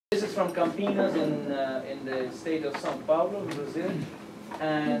from Campinas in the state of São Paulo, Brazil.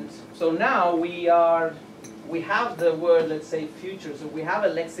 And so now we have the word, let's say, future. So we have a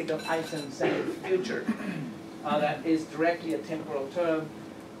lexical item saying future. That is directly a temporal term.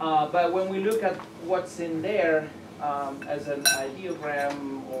 But when we look at what's in there as an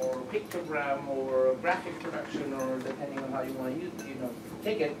ideogram or pictogram or graphic production, or depending on how you want to use,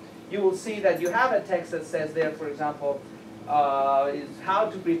 take it, you will see that you have a text that says there, for example, is how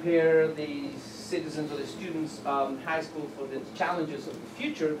to prepare the citizens or the students high school for the challenges of the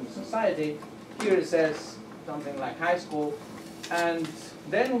future in society. Here it says something like high school. And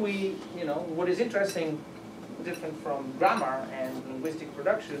then we, what is interesting, different from grammar and linguistic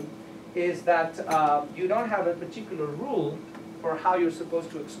production, is that you don't have a particular rule for how you're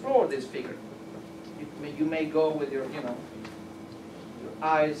supposed to explore this figure. You may go with your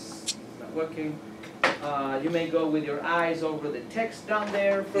eyes, not working. You may go with your eyes over the text down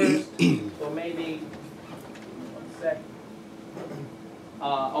there first, or maybe, one sec,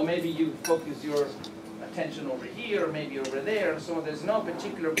 or maybe you focus your attention over here, or maybe over there, so there's no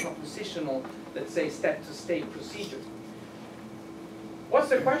particular propositional, let's say, step-to-state procedure. What's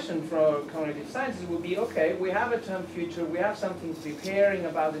the question for cognitive sciences would be, okay, we have a term future, we have something preparing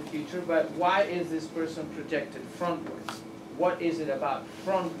about the future, but why is this person projected frontwards? What is it about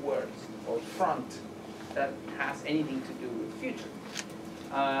frontwards, or front, that has anything to do with future?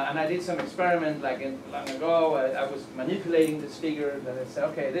 And I did some experiment long ago. I was manipulating this figure that I said,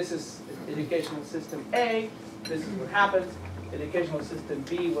 okay, this is educational system A, this is what happens. Educational system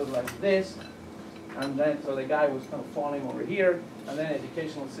B was like this, and then so the guy was kind of falling over here, and then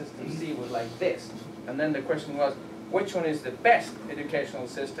educational system C was like this. And then the question was, which one is the best educational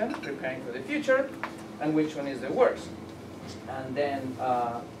system, preparing for the future, and which one is the worst? And then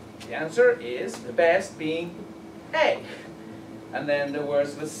the answer is the best being A. And then the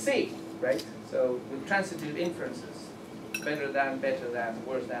worst was C, right? So with transitive inferences, better than,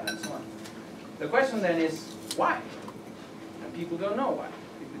 worse than, and so on. The question then is, why? And people don't know why.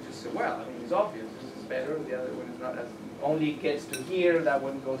 People just say, well, I mean, it's obvious. This is better, the other one is not. As only gets to here, that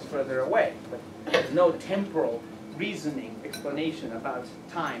one goes further away. But there's no temporal reasoning, explanation about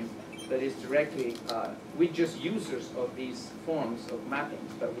time that is directly, we're just users of these forms of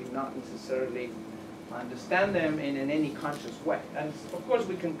mappings, but we not necessarily understand them in any conscious way. And of course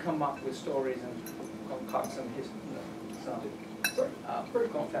we can come up with stories and concoct some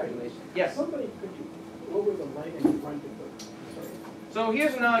confabulation. Yes? Somebody, could you lower the light in front of the, sorry. So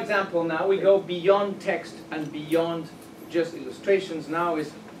here's another example now. We go beyond text and beyond just illustrations. Now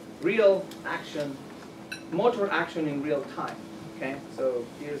is real action, motor action in real time. Okay, so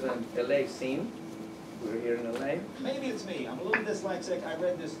here's an LA scene. We're here in LA. Maybe it's me. I'm a little dyslexic. I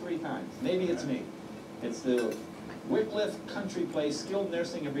read this 3 times. Maybe it's me. It's the Wycliffe Country Place Skilled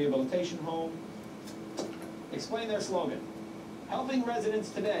Nursing and Rehabilitation Home. Explain their slogan. Helping residents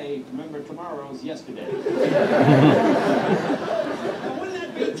today remember tomorrow's yesterday. Now, wouldn't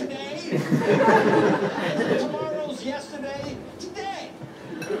that be today? Tomorrow's yesterday? Today!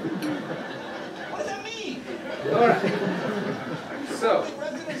 What does that mean? All right. So. Helping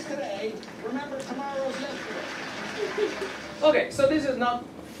residents today remember tomorrow's yesterday. Okay, so this is not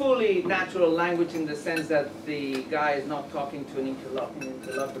fully natural language in the sense that the guy is not talking to an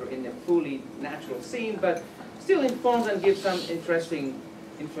interlocutor in a fully natural scene, but still informs and gives some interesting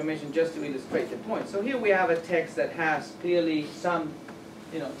information just to illustrate the point. So here we have a text that has clearly some,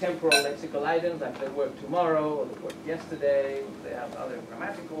 temporal lexical items like the word tomorrow or the word yesterday. They have other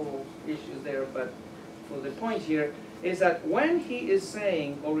grammatical issues there, but for the point here is that when he is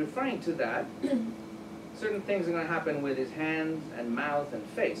saying or referring to that, certain things are going to happen with his hands and mouth and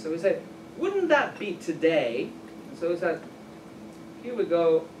face. So he said, wouldn't that be today? And so he said, here we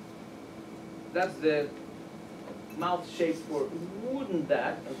go. That's the mouth shape for wouldn't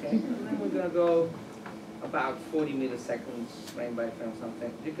that, okay? And then we're going to go about 40 milliseconds, frame by frame,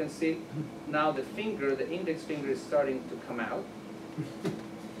 something. You can see now the finger, the index finger is starting to come out.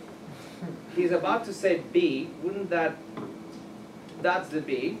 He's about to say B. Wouldn't that, that's the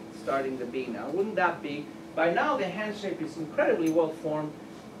B. Starting the B now. Wouldn't that be? By now the hand shape is incredibly well formed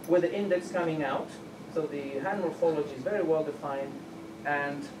with the index coming out. So the hand morphology is very well defined.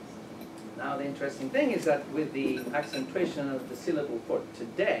 And now the interesting thing is that with the accentuation of the syllable for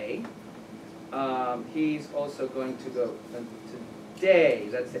today, he's also going to go today.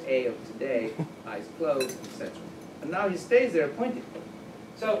 That's the A of today. Eyes closed, etc. And now he stays there pointing.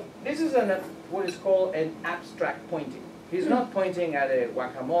 So this is what is called an abstract pointing. He's not pointing at a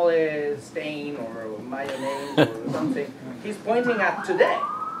guacamole stain or mayonnaise or something. He's pointing at today.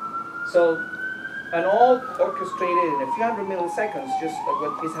 So and all orchestrated in a few hundred milliseconds, just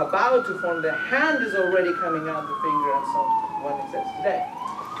what is about to form, the hand is already coming out the finger, and so one exists today.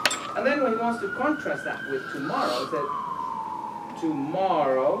 And then when he wants to contrast that with tomorrow, he said,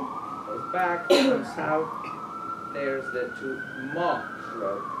 tomorrow goes back, comes out, there's the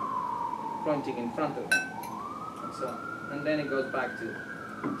tomorrow pointing in front of him, and so on. And then it goes back to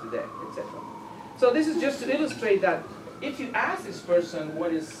today, etc. So this is just to illustrate that if you ask this person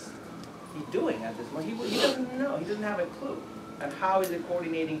what is he doing at this moment, he doesn't know, he doesn't have a clue. And how is it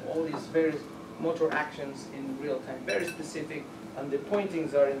coordinating all these various motor actions in real time, very specific, and the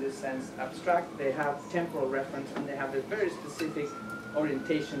pointings are in this sense abstract, they have temporal reference, and they have a very specific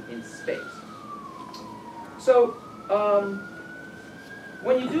orientation in space. So,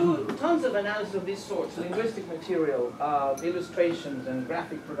 when you do tons of analysis of these sorts, linguistic material, illustrations and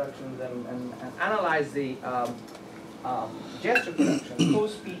graphic productions, and analyze the gesture production,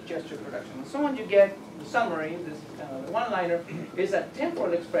 post-speech gesture production, and so on, you get the summary, this the one-liner, is that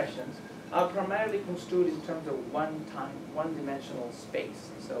temporal expressions are primarily construed in terms of one-dimensional space.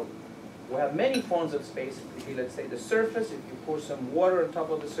 So we have many forms of space. It could be, let's say, the surface. If you pour some water on top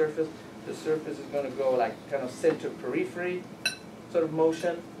of the surface is going to go like kind of center-periphery sort of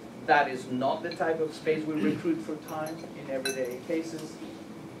motion. That is not the type of space we recruit for time in everyday cases.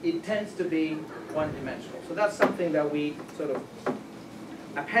 It tends to be one-dimensional. So that's something that we sort of,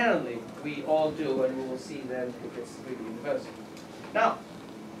 apparently, we all do, and we will see then if it's really universal. Now,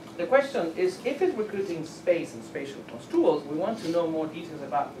 the question is, if it's recruiting space and spatial construals, we want to know more details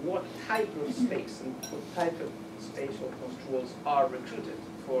about what type of space and what type of spatial construals are recruited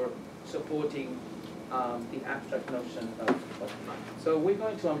for supporting the abstract notion of time. So we're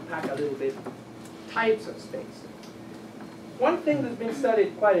going to unpack a little bit types of space. One thing that's been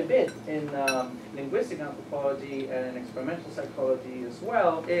studied quite a bit in linguistic anthropology and in experimental psychology as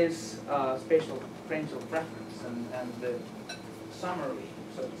well is spatial frames of reference, and the summary,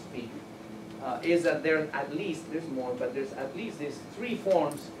 so to speak, is that there at least, there's more, but there's at least these three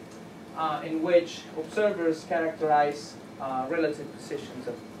forms in which observers characterize relative positions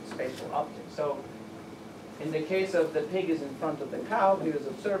of spatial objects. So in the case of the pig is in front of the cow, here's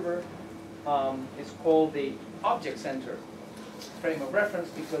observer, is called the object center frame of reference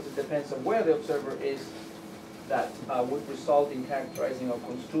because it depends on where the observer is that would result in characterizing or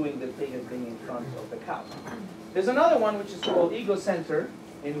construing the pig as being in front of the cow. There's another one which is called ego-center,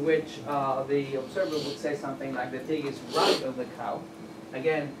 in which the observer would say something like the pig is right of the cow.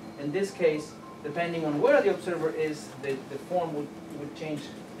 Again, in this case, depending on where the observer is, the form would change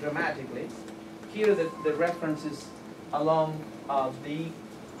dramatically. Here the reference is along the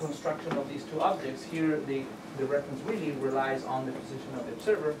construction of these two objects. Here the reference really relies on the position of the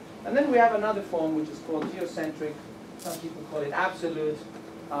observer. And then we have another form which is called geocentric. Some people call it absolute.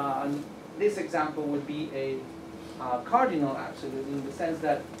 And this example would be a cardinal absolute in the sense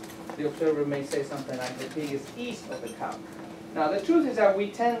that the observer may say something like the pig is east of the cow. Now the truth is that we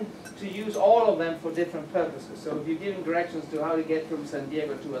tend to use all of them for different purposes. So if you're giving directions to how to get from San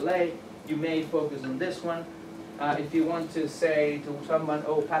Diego to LA, you may focus on this one. If you want to say to someone,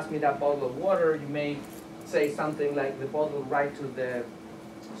 oh, pass me that bottle of water, you may say something like the bottle right to the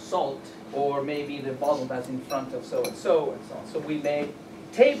salt, or maybe the bottle that's in front of so and so and so on. So we may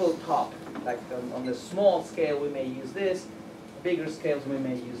tabletop, like on the small scale we may use this, bigger scales we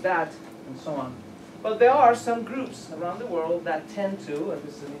may use that, and so on. But there are some groups around the world that tend to, and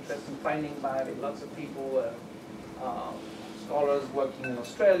this is an interesting finding by lots of people, scholars working in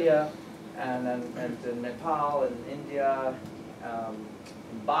Australia, and in Nepal and India,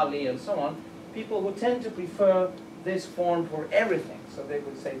 Bali and so on, people who tend to prefer this form for everything. So they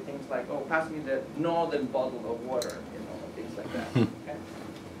would say things like, oh, pass me the northern bottle of water, things like that. Okay?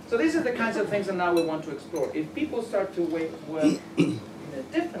 So these are the kinds of things that now we want to explore. If people start to work in a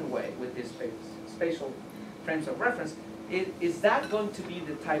different way with these spatial frames of reference, is that going to be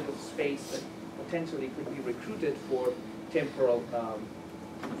the type of space that potentially could be recruited for temporal,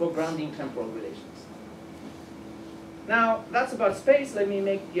 for grounding temporal relations? Now, that's about space. Let me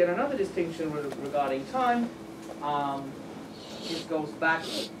make yet another distinction regarding time. It goes back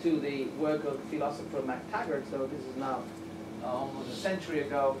to the work of philosopher MacTaggart, so this is now almost a century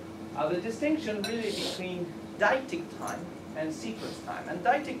ago. The distinction really between deictic time and sequence time. And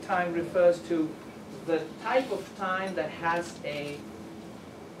deictic time refers to the type of time that has a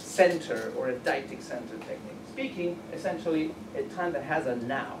center, or a deictic center technique. Speaking, essentially, a time that has a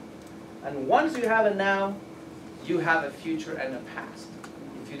now. And once you have a now, you have a future and a past.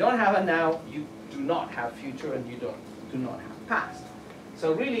 If you don't have a now, you do not have future, and you do not have past.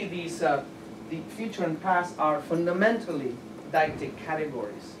 So really, these the future and past are fundamentally deictic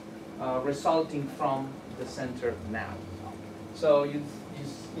categories resulting from the center now. So you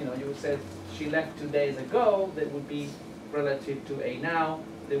would say she left 2 days ago. That would be relative to a now.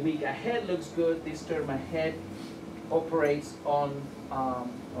 The week ahead looks good. This term ahead operates on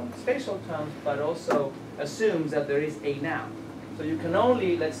spatial terms, but also assumes that there is a now. So you can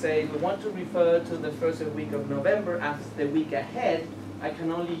only, let's say, if we want to refer to the first week of November as the week ahead, I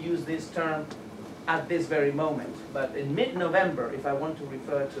can only use this term at this very moment. But in mid-November, if I want to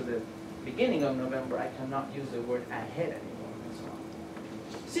refer to the beginning of November, I cannot use the word ahead anymore, and so on.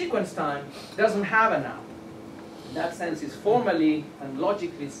 Sequence time doesn't have a now. In that sense, it's formally and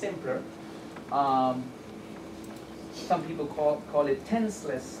logically simpler. Some people call it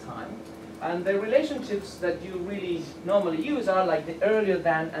tenseless time. And the relationships that you really normally use are like the earlier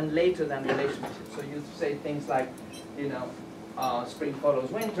than and later than relationships. So you say things like, spring follows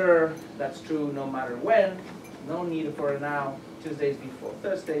winter. That's true no matter when. No need for a now. Tuesdays before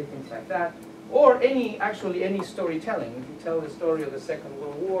Thursday, things like that. Or any storytelling. If you tell the story of the Second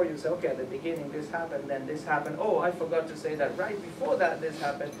World War, you say, okay, at the beginning this happened, then this happened. Oh, I forgot to say that right before that this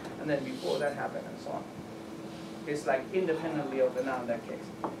happened, and then before that happened, and so on. It's like independently of the noun in that case.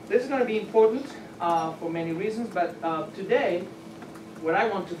 This is going to be important for many reasons, but today, what I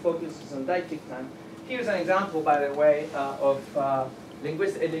want to focus is on deictic time. Here's an example, by the way, of a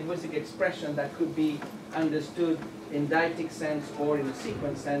linguistic expression that could be understood in deictic sense or in a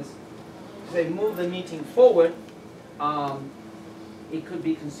sequence sense. Say move the meeting forward, it could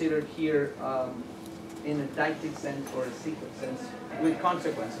be considered here in a deictic sense or a sequence sense with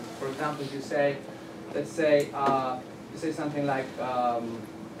consequences. For example, if you say, let's say, you say something like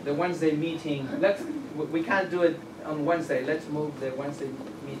the Wednesday meeting, we can't do it on Wednesday, let's move the Wednesday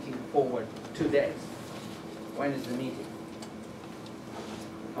meeting forward 2 days. When is the meeting?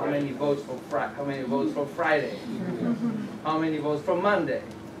 How many votes for Friday? How many votes for Friday? How many votes for Monday?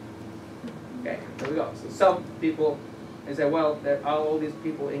 Okay, there we go. So some people, they say, well, there are all these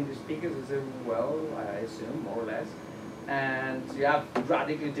people English speakers. They say, well, I assume, more or less. And you have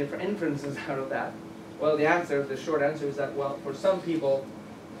radically different inferences out of that. Well, the short answer is that, well, for some people,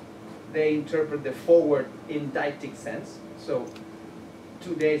 they interpret the forward in deictic sense. So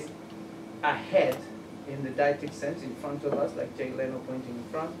 2 days ahead in the deictic sense, in front of us, like Jay Leno pointing in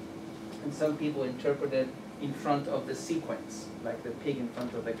front. And some people interpret it in front of the sequence, like the pig in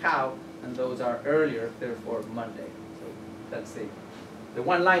front of the cow, and those are earlier, therefore Monday. So that's the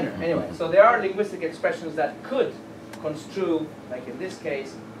one-liner. Anyway, so there are linguistic expressions that could construe, like in this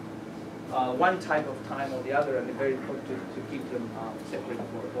case, one type of time or the other, and it's very important to keep them separate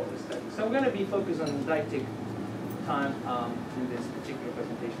for the study. So we're going to be focused on deictic time in this particular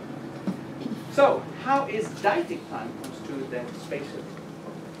presentation. So, how is deictic time construed then spatially?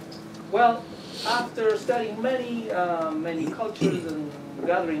 Well, after studying many cultures and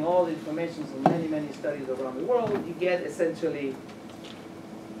gathering all the information from many studies around the world, you get essentially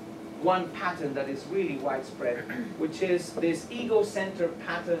one pattern that is really widespread, which is this egocentric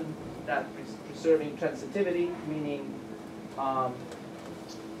pattern that is preserving transitivity, meaning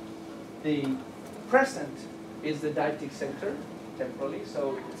the present is the deictic center temporally,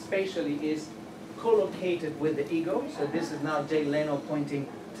 so spatially is co-located with the ego. So this is now Jay Leno pointing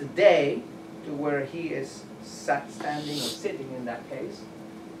today to where he is standing or sitting in that case.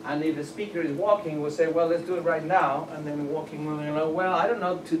 And if the speaker is walking, we'll say, well, let's do it right now. And then walking, moving along, well, I don't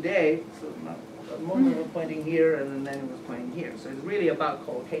know, today. So at the moment we're pointing here, and then it was pointing here. So it's really about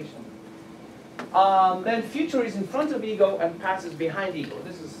collocation. Then future is in front of ego and past is behind ego.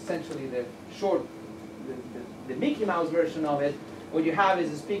 This is essentially the short, the Mickey Mouse version of it. What you have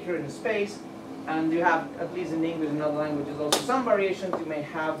is a speaker in a space, and you have, at least in English and other languages, also some variations. You may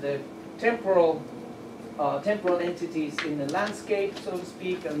have the temporal entities in the landscape, so to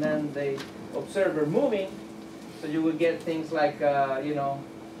speak, and then the observer moving. So you will get things like,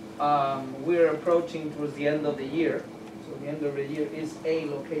 we're approaching towards the end of the year. So the end of the year is a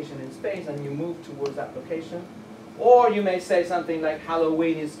location in space, and you move towards that location. Or you may say something like,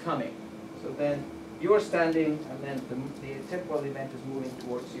 Halloween is coming. So then you're standing, and then the temporal event is moving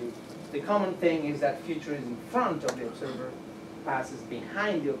towards you. The common thing is that future is in front of the observer, past is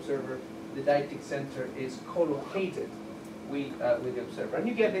behind the observer. The deictic center is co-located with the observer. And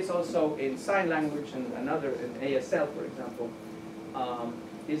you get this also in sign language and another, in ASL, for example,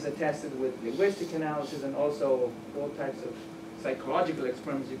 is attested with linguistic analysis and also all types of psychological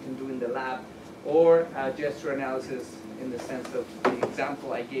experiments you can do in the lab, or gesture analysis in the sense of the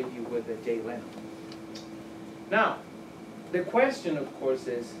example I gave you with the Jay Leno. Now, the question, of course,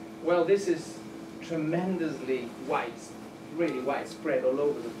 is, well, this is tremendously really widespread all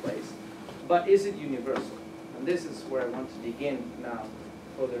over the place, but is it universal? And this is where I want to begin now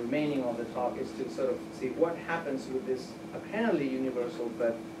for the remaining of the talk is to sort of see what happens with this apparently universal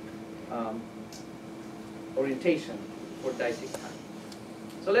but orientation for deictic time.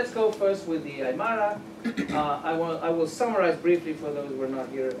 So let's go first with the Aymara. I will summarize briefly for those who were not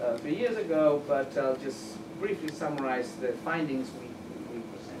here 3 years ago, but I'll just briefly summarize the findings we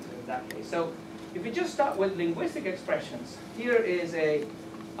presented in that case. So if we just start with linguistic expressions, here is a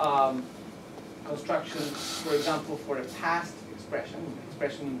construction, for example, for a past expression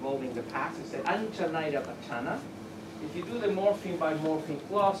involving the past. It's an ancha naira pachana. If you do the morpheme by morpheme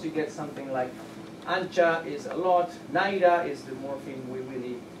clause, you get something like ancha is a lot, naira is the morpheme we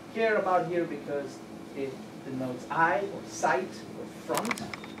really care about here because it denotes eye or sight or front.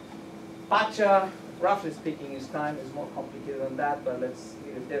 Pacha, roughly speaking, is time, is more complicated than that, but let's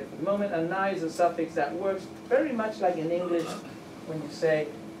leave it there for the moment. And na is a suffix that works very much like in English when you say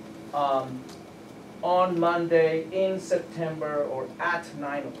on Monday, in September, or at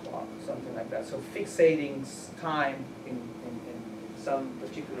 9 o'clock, something like that. So fixating time in some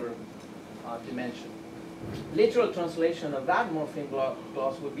particular dimension. Literal translation of that morpheme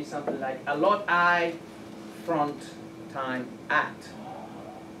clause would be something like a lot I, front, time, at.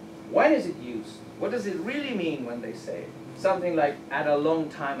 When is it used? What does it really mean when they say it? Something like at a long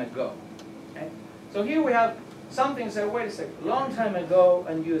time ago. Okay? So here we have something, say, wait a second, long time ago,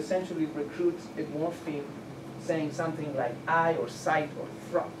 and you essentially recruit a morpheme saying something like I or sight or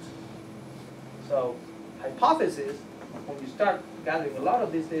front. So hypothesis, when you start gathering a lot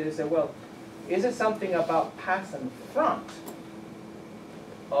of this data, say, well, is it something about past and front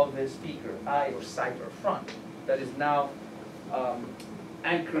of the speaker, I or sight or front, that is now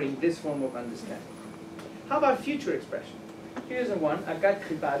anchoring this form of understanding? How about future expression? Here's a one, agat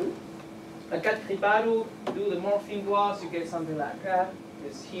kribaru. Agat kribaru, do the morpheme gloss, you get something like that,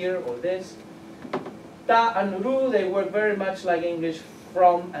 is here or this. Ta and ru, they work very much like English,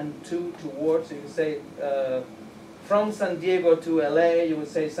 from and to, towards. So you say from San Diego to LA, you would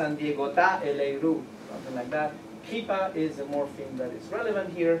say San Diego ta, LA ru, something like that. Kipa is a morpheme that is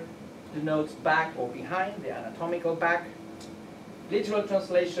relevant here, denotes back or behind, the anatomical back. Literal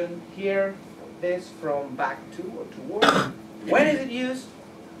translation here, this from back to or towards. When is it used?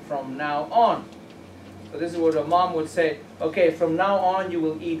 From now on. So this is what a mom would say, okay, from now on you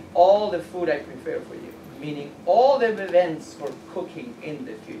will eat all the food I prepare for you, meaning all the events for cooking in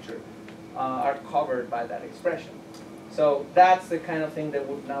the future are covered by that expression. So that's the kind of thing that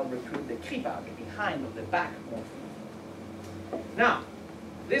would now recruit the kripa, the behind or the back morpheme. Now,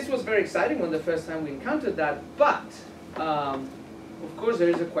 this was very exciting when the first time we encountered that, but of course there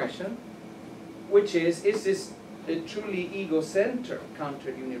is a question, which is this a truly egocentric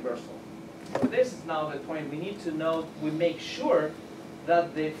counter-universal? So this is now the point. We need to know, we make sure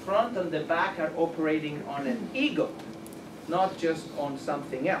that the front and the back are operating on an ego, not just on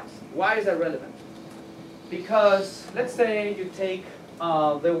something else. Why is that relevant? Because let's say you take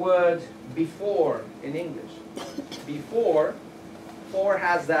the word before in English. Before, for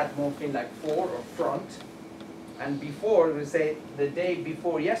has that morpheme like for or front. And before, we say the day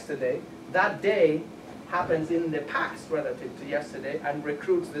before yesterday, that day happens in the past relative to yesterday and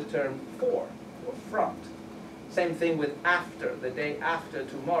recruits the term for or front. Same thing with after. The day after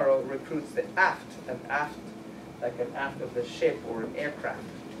tomorrow recruits the aft, and aft like an aft of the ship or an aircraft,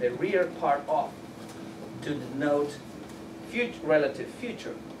 the rear part off, to denote relative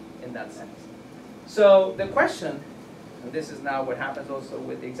future in that sense. So the question, and this is now what happens also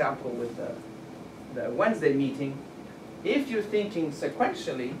with the example with the Wednesday meeting, if you're thinking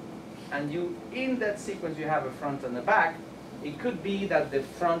sequentially, and you, in that sequence, you have a front and a back, it could be that the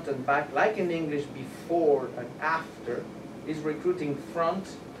front and back, like in English, before and after, is recruiting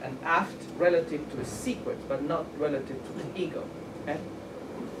front and aft relative to a sequence, but not relative to an ego. Okay?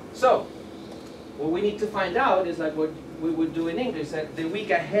 So, what we need to find out is like what we would do in English, that the week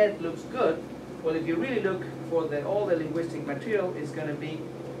ahead looks good. Well, if you really look for all the linguistic material, it's going to be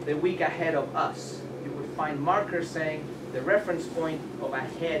the week ahead of us. You would find markers saying, the reference point of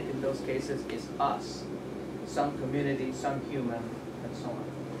ahead in those cases is us, some community, some human, and so on.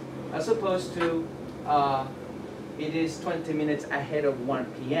 As opposed to, it is 20 minutes ahead of 1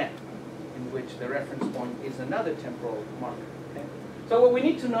 p.m., in which the reference point is another temporal marker. Okay? So what we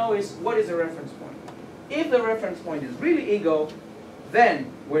need to know is, what is the reference point? If the reference point is really ego, then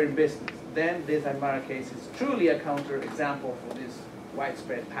we're in business. Then this Aymara case is truly a counter example for this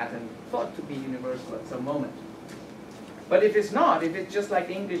widespread pattern thought to be universal at some moment. But if it's not, if it's just like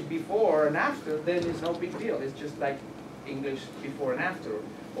English before and after, then it's no big deal. It's just like English before and after,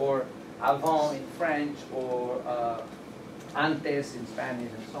 or avant in French, or antes in Spanish,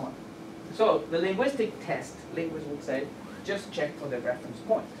 and so on. So the linguistic test, linguists would say, just check for the reference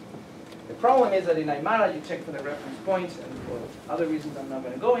point. The problem is that in Aymara you check for the reference point, and for other reasons I'm not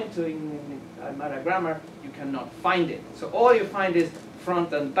going to go into, in Aymara grammar you cannot find it. So all you find is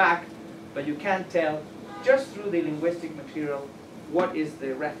front and back, but you can't tell just through the linguistic material what is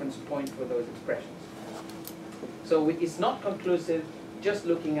the reference point for those expressions. So it's not conclusive just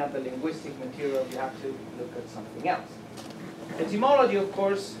looking at the linguistic material, you have to look at something else. Etymology, of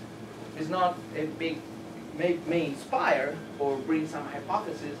course, is not a big, may inspire or bring some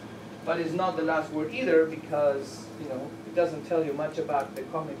hypothesis, but is not the last word either, because it doesn't tell you much about the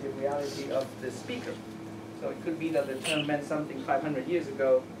cognitive reality of the speaker. So it could be that the term meant something 500 years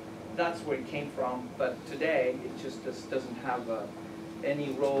ago, that's where it came from, but today it just doesn't have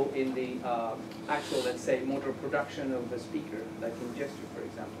any role in the actual, let's say, motor production of the speaker, like in gesture, for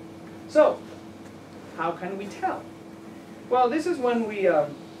example. So, how can we tell? Well, this is when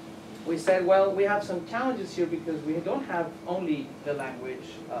we said, well, we have some challenges here because we don't have only the language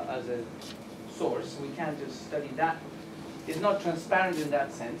as a source. We can't just study that. It's not transparent in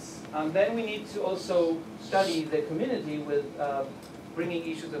that sense. Then we need to also study the community with bringing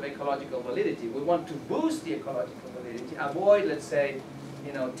issues of ecological validity. We want to boost the ecological validity, avoid, let's say,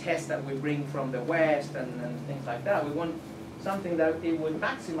 tests that we bring from the West and things like that. We want something that it would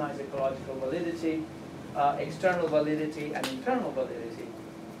maximize ecological validity, external validity, and internal validity.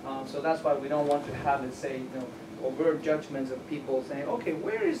 So that's why we don't want to have, let's say, overt judgments of people saying, okay,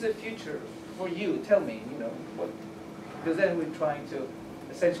 where is the future for you? Tell me, what? Because then we're trying to,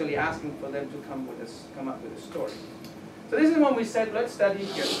 essentially asking for them to come up with a story. So this is when we said, let's study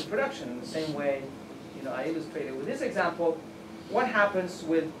gesture production in the same way, I illustrated with this example. What happens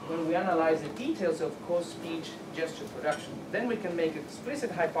when we analyze the details of co-speech gesture production? Then we can make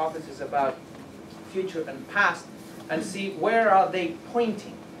explicit hypotheses about future and past and see where are they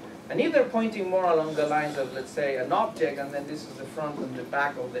pointing. And if they're pointing more along the lines of, let's say, an object, and then this is the front and the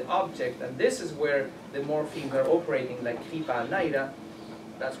back of the object, and this is where the morphemes are operating, like kipa and naira,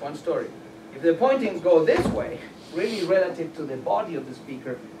 that's one story. If the pointings go this way, really relative to the body of the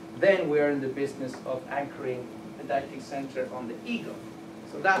speaker, then we are in the business of anchoring the didactic center on the ego.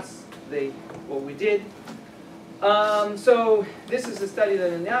 So that's what we did. So this is a study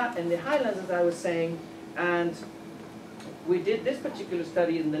that in the highlands, as I was saying, and we did this particular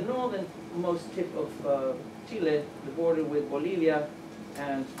study in the northernmost tip of Chile, the border with Bolivia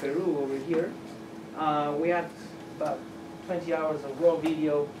and Peru over here. We had about 20 hours of raw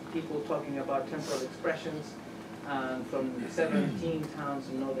video, people talking about temporal expressions from 17 towns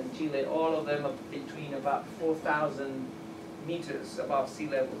in northern Chile, all of them between about 4,000 meters above sea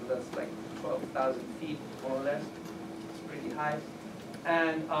level. That's like 12,000 feet, more or less. It's pretty high.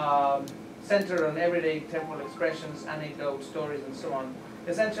 And centered on everyday temporal expressions, anecdotes, stories, and so on.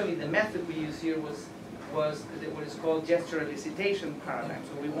 Essentially, the method we used here was what is called gesture elicitation paradigm.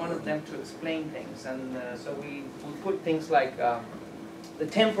 So we wanted them to explain things, and so we put things like the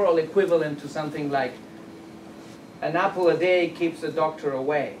temporal equivalent to something like an apple a day keeps the doctor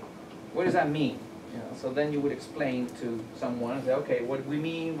away. What does that mean? So then you would explain to someone and say, okay, what we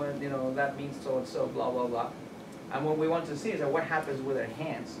mean when that means so and so, blah blah blah. And what we want to see is what happens with their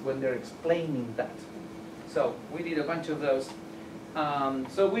hands when they're explaining that. So we did a bunch of those.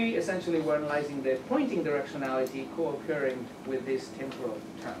 So we essentially were analyzing the pointing directionality co-occurring with these temporal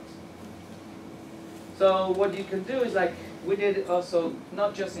terms. So what you can do is we did also,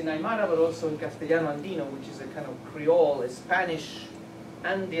 not just in Aymara, but also in Castellano Andino, which is a kind of Creole, a Spanish,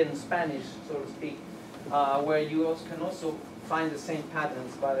 Andean Spanish, so to speak, where you can also find the same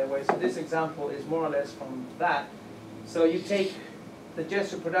patterns, by the way. So this example is more or less from that. So you take the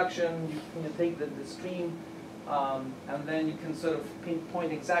gesture production, you take the stream, and then you can sort of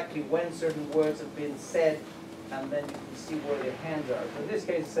pinpoint exactly when certain words have been said, and then you can see where the hands are. So in this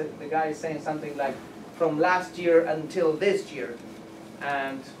case, the guy is saying something like, from last year until this year.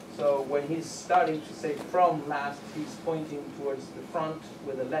 And so when he's starting to say from last, he's pointing towards the front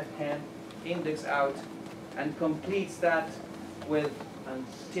with the left hand, index out, and completes that with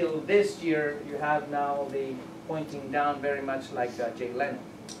until this year. You have now the pointing down very much like Jay Leno.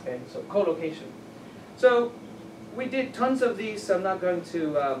 Okay, so collocation. So we did tons of these. So I'm not going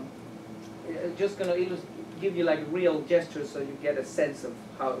to, just going to give you real gestures so you get a sense of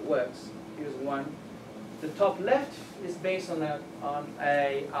how it works. Here's one. The top left is based on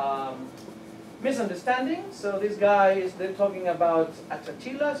a misunderstanding. So this guy they're talking about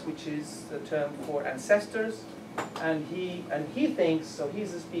achachilas, which is the term for ancestors, and he thinks, so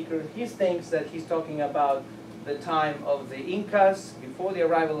he's the speaker, he thinks that he's talking about the time of the Incas before the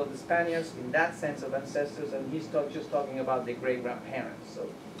arrival of the Spaniards, in that sense of ancestors, and he's just talking about the great grandparents.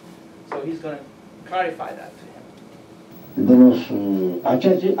 So he's going to clarify that to him. de los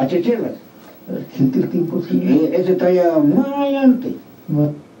achechelas. Ese está ya muy antes.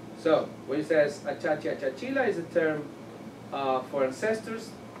 So, when it says achachi achachila is a term for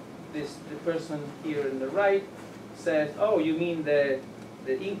ancestors, the person here in the right says, oh, you mean the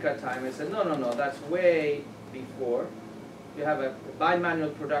Inca time? I said, no, that's way before. You have a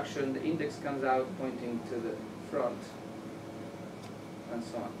bimanual production, the index comes out pointing to the front, and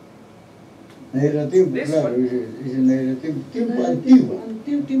so on. This claro, es tiempo antiguo.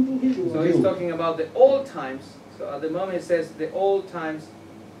 So he's talking about the old times. So at the moment it says the old times,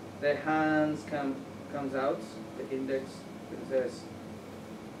 the hands comes out, the index, it says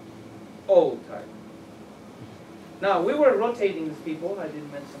old time. Now we were rotating these people, I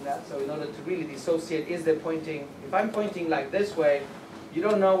didn't mention that, so in order to really dissociate, is the pointing, if I'm pointing like this way, you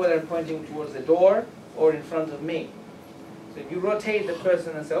don't know whether I'm pointing towards the door or in front of me. So if you rotate the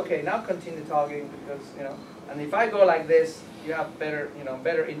person and say, okay, now continue talking because, and if I go like this, you have better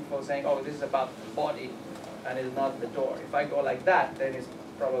info saying, oh, this is about the body and it's not the door. If I go like that, then it's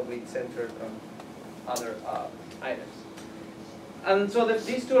probably centered on other items. And so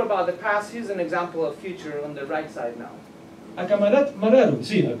these two are about the past. Here's an example of future on the right side now. Akamarat Mararu,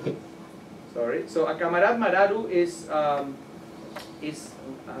 sí. Sorry. So Akamarat Mararu is I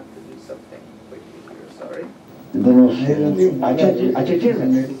have to do something quickly here. Sorry.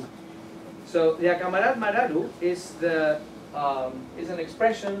 So the Akamarat Mararu is an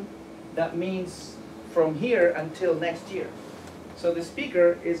expression that means from here until next year. So the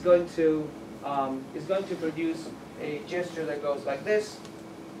speaker is going to produce a gesture that goes like this,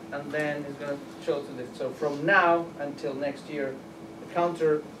 and then is going to show to this. So from now until next year, a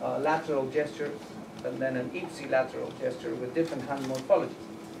counter lateral gesture, and then an ipsilateral gesture with different hand morphologies.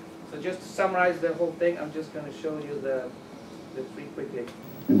 So just to summarize the whole thing, I'm just going to show you the three quickly.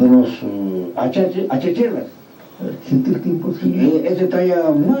 De los achechelas. Ese está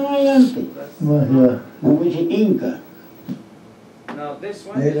ya muy antes. Como dice Inca. Now this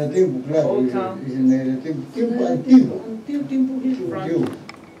one is Old Town. Tiempo antiguo. Front.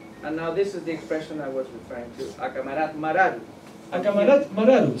 And now this is the expression I was referring to, Akamarat Mararu. Akamarat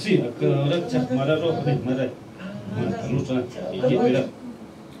Mararu, sí. Akamarat Mararu, Mararu.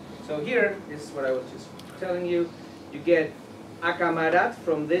 So here is what I was just telling you. You get Akamarat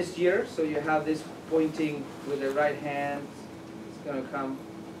from this year, so you have this pointing with the right hand. It's going to come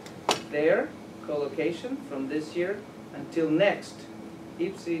there, collocation from this year until next.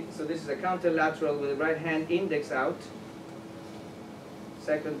 Ipsi, so this is a counterlateral with the right hand index out.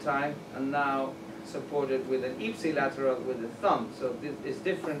 Second time, and now supported with an ipsilateral with the thumb. So this is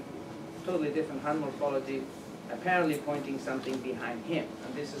different, totally different hand morphology, apparently pointing something behind him.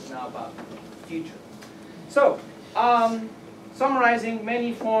 And this is now about the future. So, summarizing,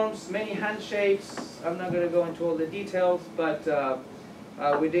 many forms, many hand shapes. I'm not going to go into all the details, but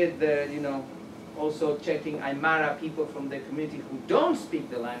we did the, also checking Aymara people from the community who don't speak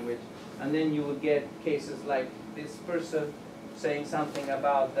the language, and then you would get cases like this person saying something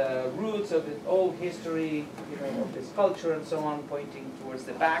about the roots of its old history, of this culture and so on, pointing towards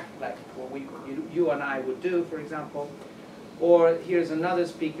the back, like what you and I would do, for example. Or here's another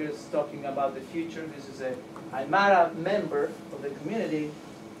speaker talking about the future. This is a Aymara member of the community,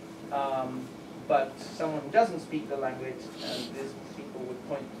 but someone who doesn't speak the language, and these people would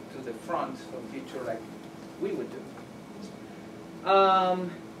point to the front for future like we would do.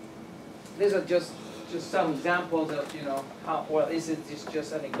 These are just some examples of, how, well, is it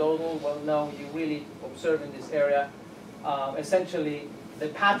just anecdotal? Well, no, you really observe in this area. Essentially, the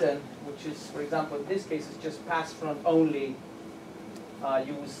pattern, which is, for example, in this case, is just past front only.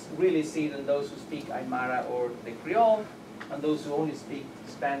 You will really see it in those who speak Aymara or the Creole, and those who only speak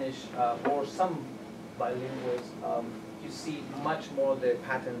Spanish or some bilinguals. You see much more the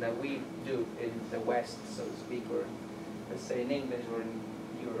pattern that we do in the West, so to speak, or let's say in English or in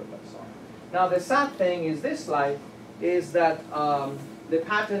Europe and so on. Now the sad thing is this slide is that the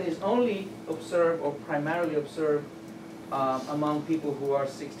pattern is only observed or primarily observed among people who are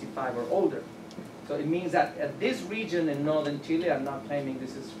 65 or older. So it means that at this region in northern Chile, I'm not claiming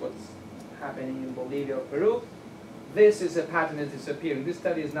this is what's happening in Bolivia or Peru, this is a pattern that's disappearing. This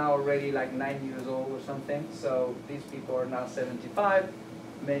study is now already like 9 years old or something, so these people are now 75.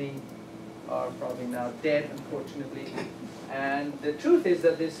 Many are probably now dead, unfortunately. And the truth is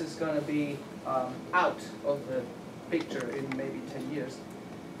that this is going to be out of the picture in maybe 10 years.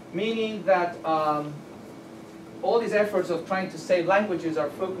 Meaning that all these efforts of trying to save languages are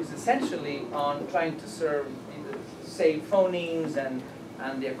focused essentially on trying to save phonemes and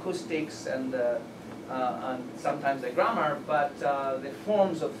the acoustics and the and sometimes the grammar, but the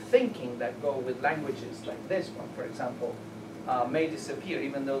forms of thinking that go with languages like this one, for example, may disappear,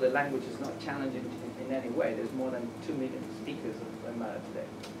 even though the language is not challenging in any way. There's more than 2 million speakers of Aymara today.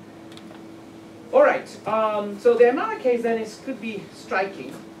 All right, so the Aymara case then could be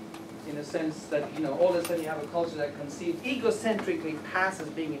striking in a sense that, you know, all of a sudden you have a culture that conceives egocentrically past as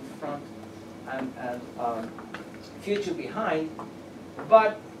being in front and future behind,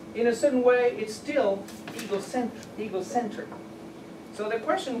 but in a certain way it's still egocentric. So the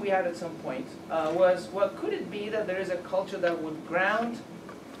question we had at some point was, well, could it be that there is a culture that would ground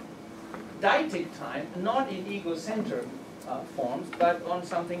deictic time not in egocentric forms, but on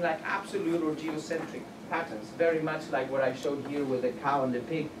something like absolute or geocentric patterns, very much like what I showed here with the cow and the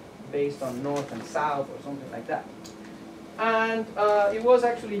pig, based on north and south or something like that. And it was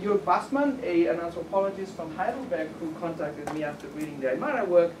actually Jörg Bastmann, an anthropologist from Heidelberg, who contacted me after reading the Aymara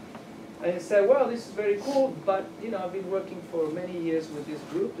work, and he said, well, this is very cool, but you know, I've been working for many years with this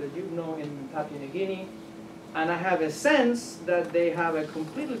group, the Yupno in Papua New Guinea, and I have a sense that they have a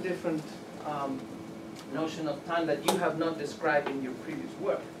completely different notion of time that you have not described in your previous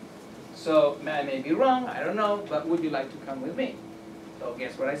work. So I may be wrong, I don't know, but would you like to come with me? So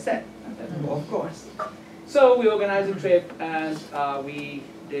guess what I said? I said, well, of course. So we organized a trip, and we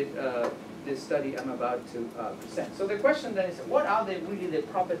did this study I'm about to present. So the question then is, what are really the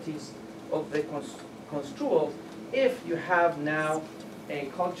properties of the construal if you have now a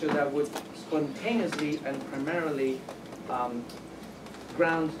culture that would spontaneously and primarily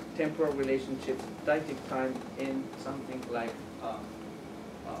ground temporal relationships, deictic time, in something like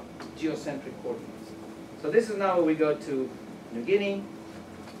geocentric coordinates. So this is now where we go to New Guinea.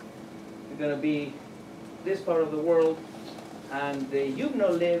 We're going to be this part of the world, and the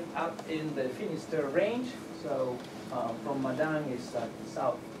Yupno live up in the Finisterre range. So from Madang is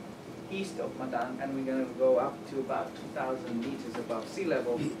southeast of Madang, and we're going to go up to about 2,000 meters above sea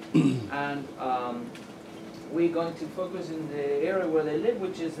level. And we're going to focus in the area where they live,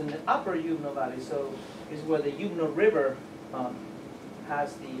 which is in the upper Yupno Valley. So is where the Yupno River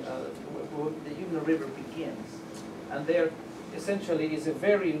has where the Yupno River begins. And there essentially is a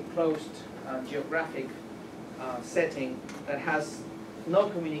very enclosed geographic setting that has no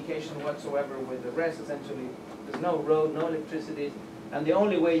communication whatsoever with the rest. Essentially, there's no road, no electricity, and the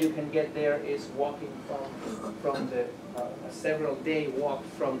only way you can get there is walking from the a several-day walk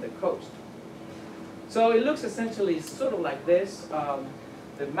from the coast. So it looks essentially sort of like this.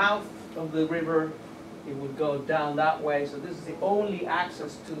 The mouth of the river, it would go down that way. So this is the only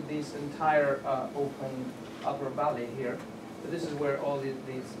access to this entire open upper valley here. So this is where all these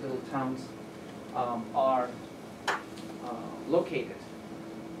little towns are located.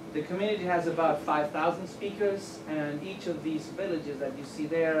 The community has about 5,000 speakers, and each of these villages that you see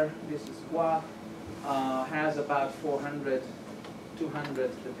there, this is Hua, has about 400,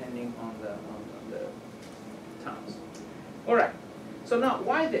 200, depending on the towns. All right. So now,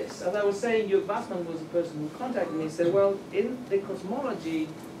 why this? As I was saying, Jörg Bastmann was the person who contacted me and said, well, in the cosmology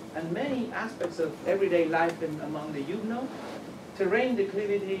and many aspects of everyday life among the Yupno, terrain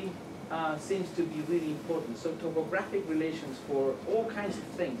declivity seems to be really important. So topographic relations for all kinds of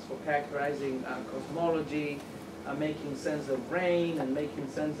things, for characterizing cosmology, making sense of rain, and making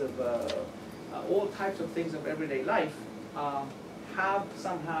sense of all types of things of everyday life, have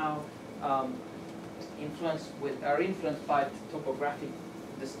somehow are influenced by topographic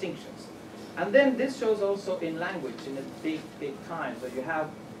distinctions. And then this shows also in language in a big time. So you have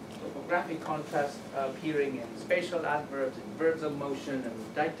topographic contrast appearing in spatial adverbs, in verbs of motion,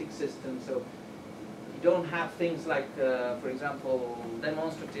 and deictic systems. So you don't have things like, for example,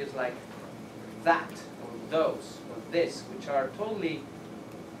 demonstratives like that, or those, or this, which are totally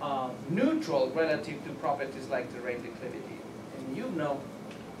neutral relative to properties like terrain declivity. And you know,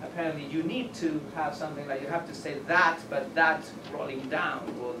 apparently you need to have something like, you have to say that, but that rolling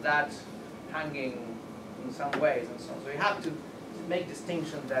down, or that hanging in some ways, and so on. So you have to make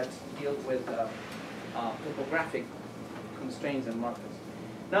distinctions that deal with topographic constraints and markers.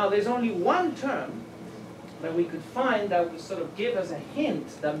 Now, there's only one term that we could find that would sort of give us a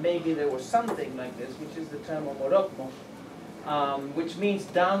hint that maybe there was something like this, which is the term omorokmo, which means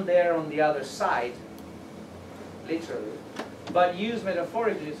down there on the other side, literally, but used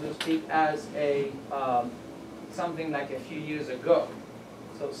metaphorically, so to speak, as a something like a few years ago.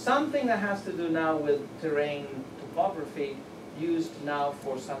 So something that has to do now with terrain topography, used now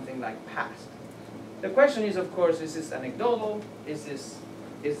for something like past. The question is, of course, is this anecdotal? Is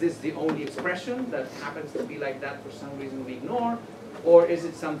this the only expression that happens to be like that for some reason we ignore? Or is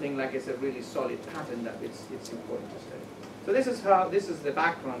it something like it's a really solid pattern that it's important to study? So this is the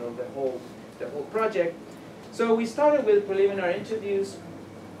background of the whole the whole project. So we started with preliminary interviews,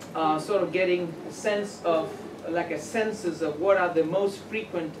 sort of getting a sense of, like a census of what are the most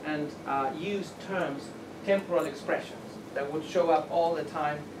frequent and used terms, temporal expressions, that would show up all the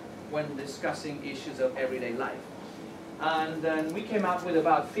time when discussing issues of everyday life. And then we came up with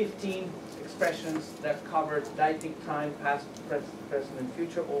about 15 expressions that covered dating, time, past, present, and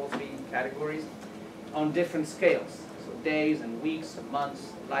future, all three categories, on different scales. So days and weeks and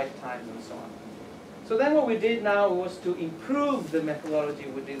months, lifetimes, and so on. So then what we did now was to improve the methodology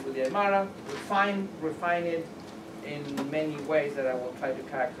we did with the Aymara, refine it in many ways that I will try to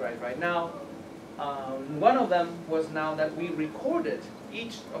characterize right now. One of them was now that we recorded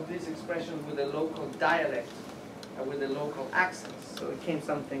each of these expressions with a local dialect, with a local accent. So it came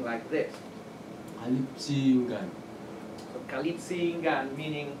something like this. Alipsingan. So Kalitsingan,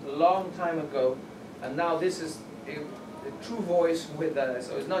 meaning long time ago, and now this is a true voice with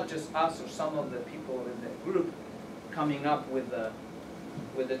so it's not just us or some of the people in the group coming up with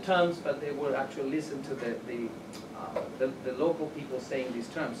the terms, but they will actually listen to the local people saying these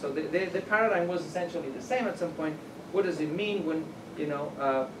terms. So the paradigm was essentially the same at some point. What does it mean when, you know,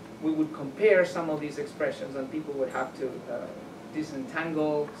 we would compare some of these expressions and people would have to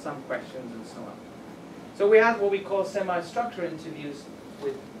disentangle some questions and so on. So we had what we call semi-structured interviews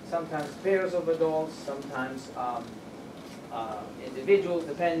with sometimes pairs of adults, sometimes individuals,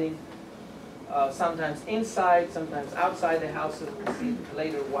 depending, sometimes inside, sometimes outside the house, and we'll see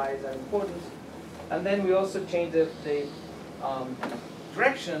later why is that important. And then we also changed the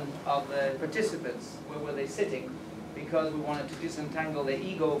direction of the participants. Where were they sitting? Because we wanted to disentangle the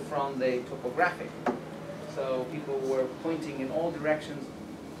ego from the topographic. So people were pointing in all directions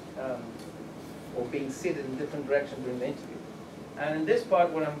or being seated in different directions during the interview. And in this part,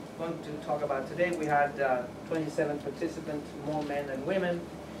 what I'm going to talk about today, we had 27 participants, more men than women.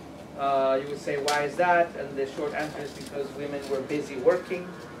 You would say, why is that? And the short answer is because women were busy working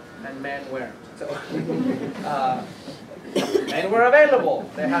and men weren't. So men were available.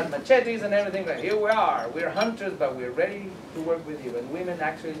 They had machetes and everything. Like, here we are. We're hunters, but we're ready to work with you. And women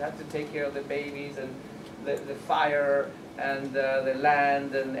actually had to take care of the babies and the fire and the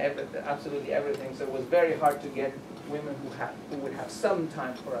land and absolutely everything. So it was very hard to get women who would have some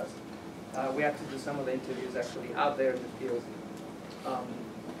time for us. We had to do some of the interviews actually out there in the field.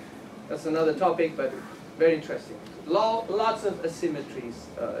 That's another topic, but very interesting. Lots of asymmetries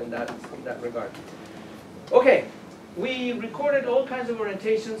in that regard. Okay, we recorded all kinds of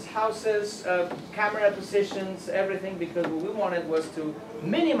orientations, houses, camera positions, everything, because what we wanted was to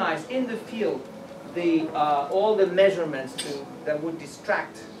minimize in the field all the measurements that would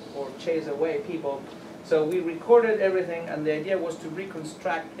distract or chase away people. So we recorded everything, and the idea was to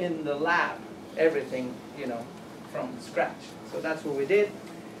reconstruct in the lab everything, you know, from scratch. So that's what we did.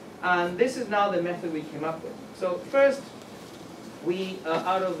 And this is now the method we came up with. So first, we,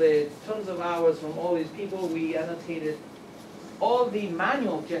 out of the tons of hours from all these people, we annotated all the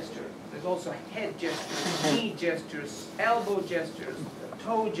manual gestures. There's also head gestures, knee gestures, elbow gestures,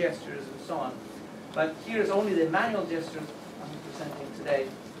 toe gestures, and so on. But here's only the manual gestures I'm presenting today.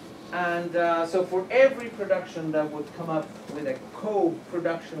 And so for every production that would come up with a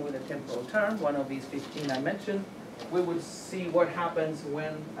co-production with a temporal term, one of these 15 I mentioned, we would see what happens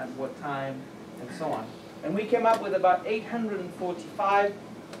when, at what time, and so on. And we came up with about 845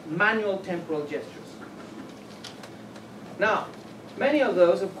 manual temporal gestures. Now, many of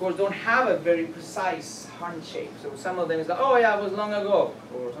those, of course, don't have a very precise hand shape. So some of them is like, oh yeah, it was long ago,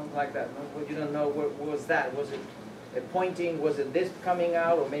 or something like that. You don't know what was that. Was it a pointing? Was it this coming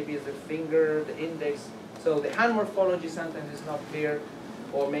out? Or maybe it's the finger, the index. So the hand morphology sometimes is not clear,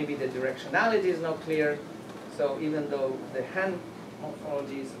 or maybe the directionality is not clear. So even though the hand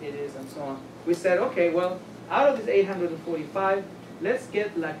morphology it is, and so on, we said, okay, well, out of these 845, let's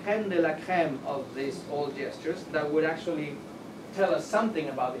get la crème de la crème of these old gestures that would actually tell us something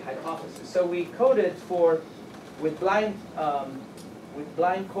about the hypothesis. So we coded with blind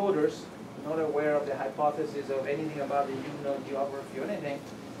coders, not aware of the hypothesis of anything about the Yupno geography or anything.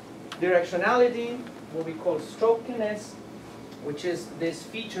 Directionality, what we call strokiness, which is this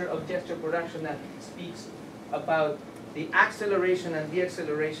feature of gesture production that speaks about the acceleration and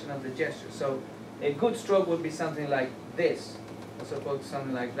deacceleration of the gesture. So a good stroke would be something like this, as opposed to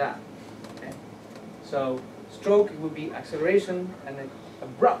something like that. Okay? So stroke would be acceleration and an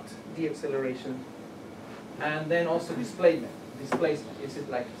abrupt deacceleration, and then also displacement. Is it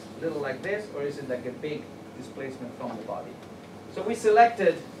like a little like this, or is it like a big displacement from the body? So we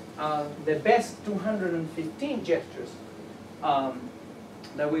selected the best 215 gestures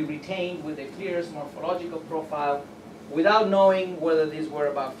that we retained with the clearest morphological profile without knowing whether these were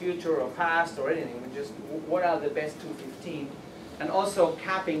about future or past or anything, just what are the best 215, and also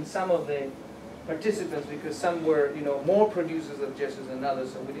capping some of the participants because some were, more producers of gestures than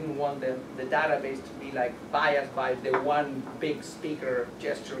others, so we didn't want the database to be like biased by the one big speaker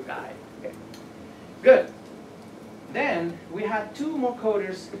gesture guy. Okay. Good. Then we had two more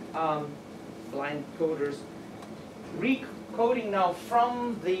coders, blind coders, recoding now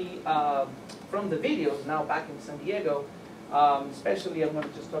from the videos, now back in San Diego, especially I'm going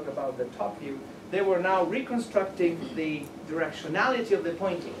to just talk about the top view. They were now reconstructing the directionality of the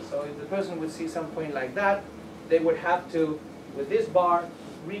pointing. So if the person would see some point like that, they would have to, with this bar,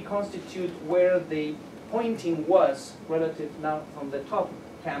 reconstitute where the pointing was relative now from the top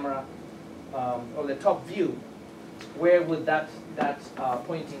camera, or the top view. Where would that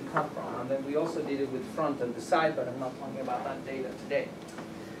pointing come from? And then we also did it with front and the side, but I'm not talking about that data today.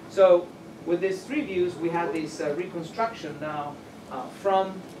 So with these three views, we have this reconstruction now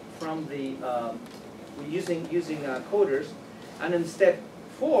from the using coders, and in step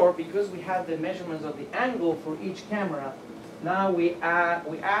 4, because we have the measurements of the angle for each camera, now we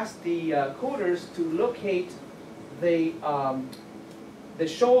ask the coders to locate the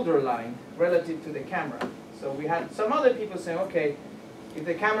shoulder line relative to the camera. So we had some other people saying, okay, if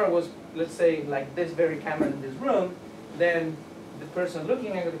the camera was, let's say, like this very camera in this room, then the person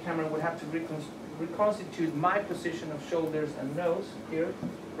looking at the camera would have to reconstitute my position of shoulders and nose here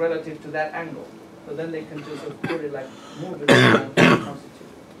relative to that angle. So then they can just sort of put it like, move it around and reconstitute.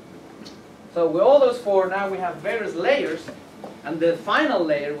 So with all those 4, now we have various layers, and the final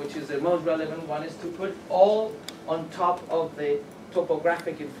layer, which is the most relevant one, is to put all on top of the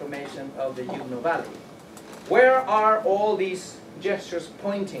topographic information of the Yupno Valley. Where are all these gestures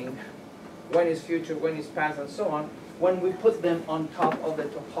pointing? When is future, when is past, and so on, when we put them on top of the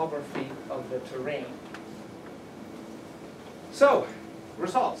topography of the terrain. So,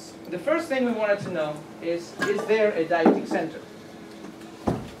 results. The first thing we wanted to know is there a dietic center?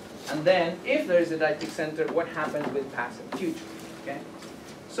 And then, if there is a dietic center, what happens with past and future? Okay?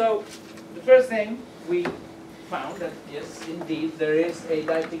 So, the first thing we found that, yes, indeed, there is a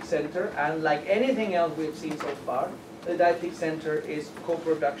dietic center, and like anything else we've seen so far, the dietic center is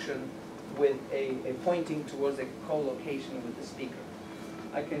co-production with a pointing towards a co-location with the speaker.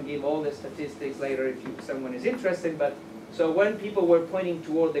 I can give all the statistics later if someone is interested, but so when people were pointing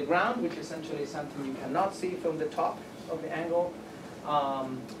toward the ground, which essentially is something you cannot see from the top of the angle,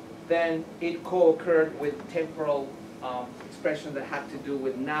 then it co-occurred with temporal expression that had to do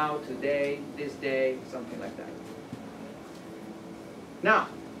with now, today, this day, something like that. Now,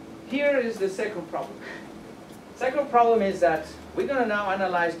 here is the second problem. Second problem is that we're going to now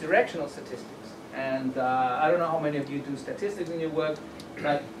analyze directional statistics. And I don't know how many of you do statistics in your work,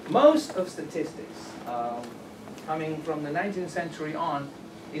 but most of statistics coming from the 19th century on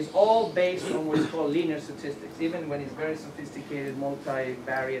is all based on what is called linear statistics. Even when it's very sophisticated,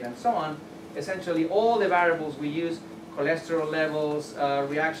 multivariate, and so on, essentially all the variables we use, cholesterol levels,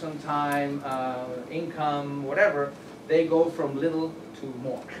 reaction time, income, whatever, they go from little to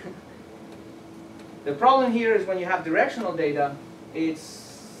more. The problem here is when you have directional data,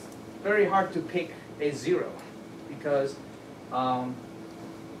 it's very hard to pick a 0, because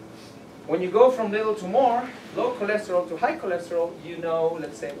when you go from little to more, low cholesterol to high cholesterol, you know,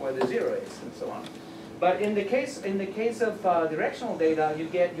 let's say, where the 0 is, and so on. But in the case of directional data, you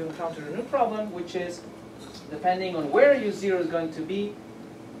encounter a new problem, which is, depending on where your 0 is going to be,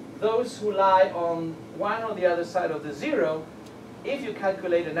 those who lie on one or the other side of the 0, if you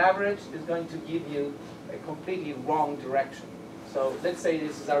calculate an average, is going to give you a completely wrong direction. So let's say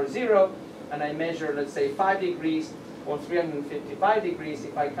this is our 0, and I measure, let's say, 5 degrees or 355 degrees.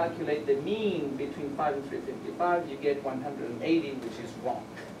 If I calculate the mean between 5 and 355, you get 180, which is wrong.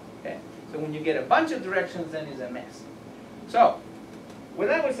 Okay? So when you get a bunch of directions, then it's a mess. So with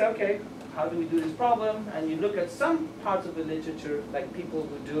that, we say, okay, how do we do this problem? And you look at some parts of the literature, like people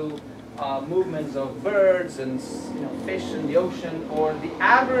who do movements of birds and fish in the ocean, or the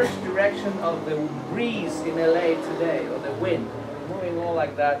average direction of the breeze in LA today, or the wind, moving all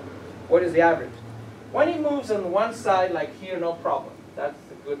like that. What is the average? When it moves on one side, like here, no problem. That's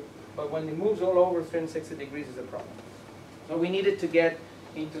good. But when it moves all over 360 degrees, is a problem. So we needed to get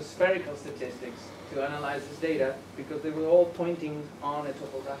into spherical statistics to analyze this data, because they were all pointing on a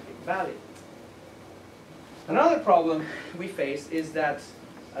topographic valley. Another problem we face is that,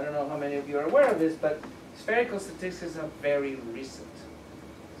 I don't know how many of you are aware of this, but spherical statistics are very recent.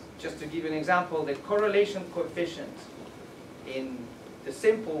 Just to give you an example, the correlation coefficient in the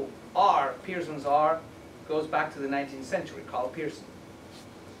simple R, Pearson's R, goes back to the 19th century, Carl Pearson.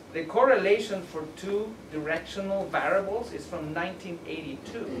 the correlation for two directional variables is from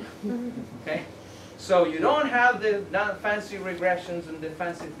 1982. Okay? So you don't have the fancy regressions and the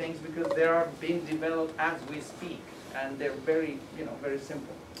fancy things because they are being developed as we speak, and they're very, very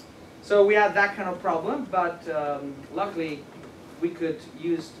simple. So we had that kind of problem, but luckily we could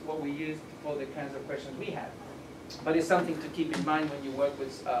use what we used for the kinds of questions we had. But it's something to keep in mind when you work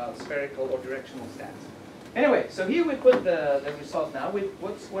with spherical or directional stats. Anyway, so here we put the result now.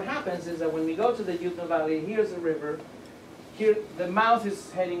 What happens is that when we go to the Yupno Valley, here's a river. Here, the mouth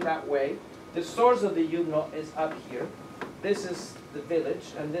is heading that way. The source of the Yupno is up here. This is the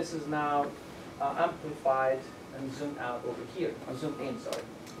village, and this is now amplified and zoomed out over here. Or zoomed in, sorry.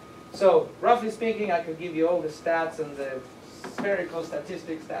 So, roughly speaking, I could give you all the stats and the spherical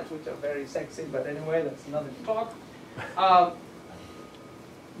statistics stats, which are very sexy, but anyway, that's another talk.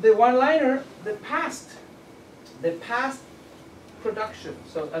 The one-liner, the past production.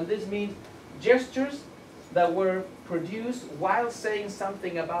 So, and this means gestures that were produced while saying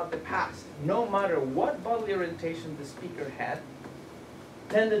something about the past, no matter what bodily orientation the speaker had,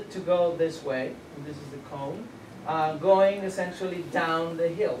 tended to go this way, and this is the cone, going essentially down the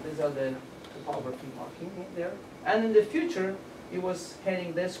hill. These are the topography marking there. And in the future, it was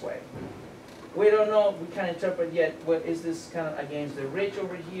heading this way. We don't know, we can't interpret yet, what is this kind of against the ridge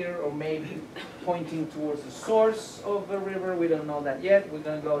over here, or maybe pointing towards the source of the river. We don't know that yet. We're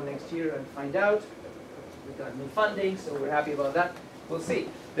going to go next year and find out. We've got new funding, so we're happy about that. We'll see.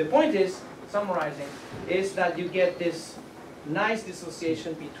 The point is, summarizing, is that you get this nice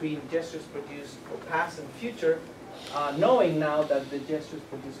dissociation between gestures produced for past and future, knowing now that the gestures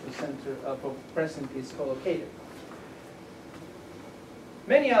produced for present is collocated.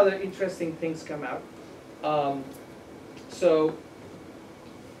 Many other interesting things come out. So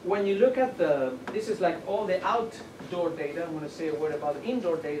when you look at this is like all the outdoor data. I'm going to say a word about the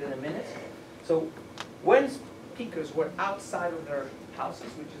indoor data in a minute. So when speakers were outside of their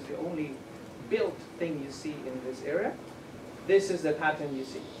houses, which is the only built thing you see in this area, this is the pattern you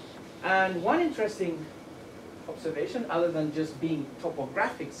see. And one interesting observation, other than just being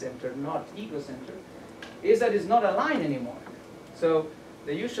topographic centered, not egocentric, is that it's not a line anymore. So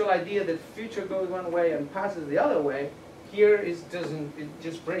the usual idea that future goes one way and passes the other way, here it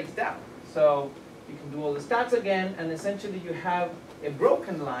just breaks down. So you can do all the stats again, and essentially you have a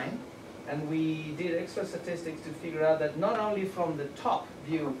broken line, and we did extra statistics to figure out that not only from the top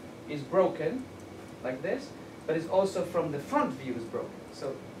view is broken, like this, but it's also from the front view is broken.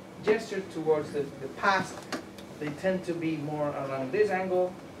 So gestures towards the past, they tend to be more along this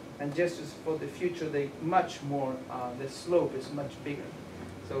angle, and gestures for the future, they much more, the slope is much bigger.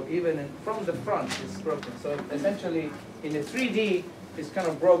 So even from the front, it's broken. So essentially, in the 3D, it's kind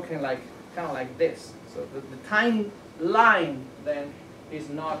of broken kind of like this. So the timeline then is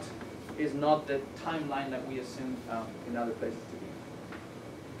not the timeline that we assume in other places to be.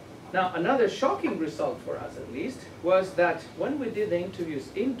 Now, another shocking result for us, at least, was that when we did the interviews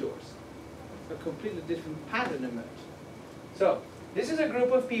indoors, a completely different pattern emerged. So this is a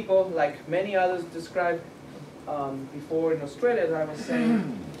group of people, like many others described before in Australia, as I was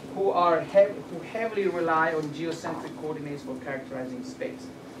saying, who heavily rely on geocentric coordinates for characterizing space.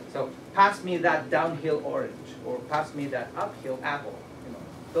 So pass me that downhill orange, or pass me that uphill apple.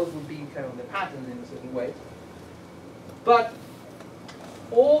 Those would be kind of the pattern in a certain way. But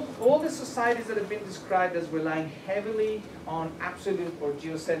all the societies that have been described as relying heavily on absolute or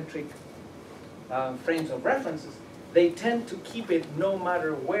geocentric frames of references, they tend to keep it no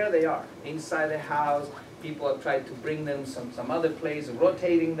matter where they are. Inside the house, people have tried to bring them some other place,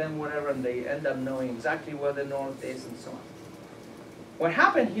 rotating them, whatever, and they end up knowing exactly where the north is and so on. What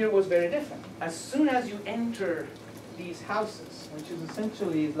happened here was very different. As soon as you enter these houses, which is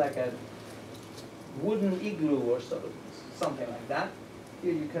essentially like a wooden igloo or something like that,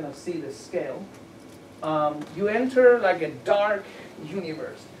 here you kind of see the scale. You enter like a dark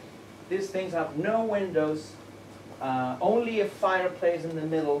universe. These things have no windows, only a fireplace in the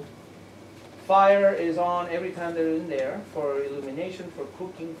middle. Fire is on every time they're in there for illumination, for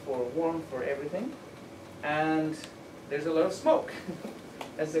cooking, for warmth, for everything. And there's a lot of smoke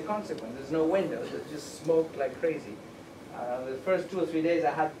as a consequence. There's no windows, there's just smoke like crazy. The first 2 or 3 days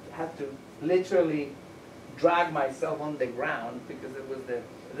I had to literally drag myself on the ground because it was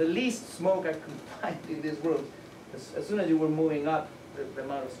the least smoke I could find in this room. As soon as you were moving up, the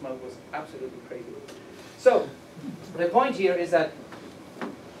amount of smoke was absolutely crazy. So the point here is that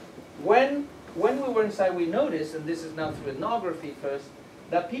when we were inside, we noticed, and this is now through ethnography first,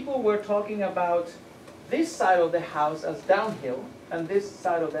 that people were talking about this side of the house as downhill and this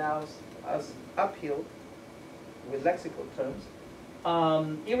side of the house as uphill with lexical terms.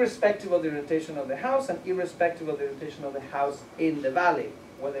 irrespective of the orientation of the house and irrespective of the orientation of the house in the valley,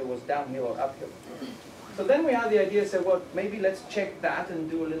 whether it was downhill or uphill. So then we had the idea, said, well, maybe let's check that and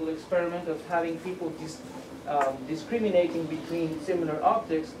do a little experiment of having people discriminating between similar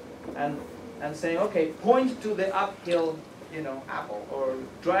objects and saying, okay, point to the uphill, apple, or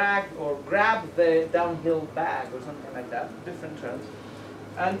drag or grab the downhill bag or something like that, different terms.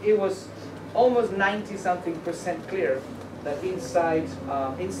 And it was almost 90-something% clear that inside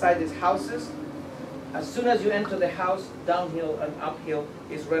these houses, as soon as you enter the house, downhill and uphill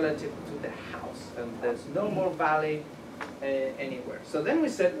is relative to the house, and there's no more valley anywhere. So then we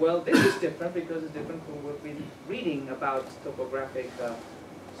said, well, this is different because it's different from what we're reading about topographic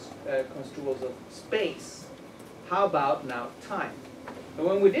construals of space. How about now time? And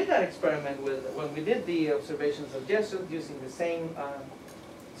when we did that experiment when we did the observations of gestures using the same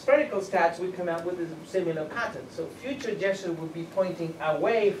spherical stats, we come out with a similar pattern. So future gesture would be pointing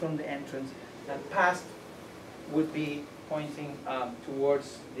away from the entrance, and past would be pointing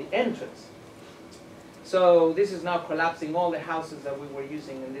towards the entrance. So this is now collapsing all the houses that we were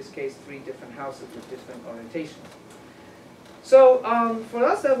using, in this case 3 different houses with different orientations. So for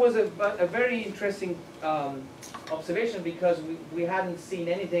us that was a very interesting observation, because we hadn't seen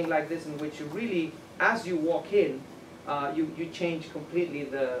anything like this in which you really, as you walk in, you change completely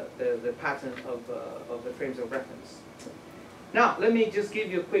the pattern of the frames of reference. Now let me just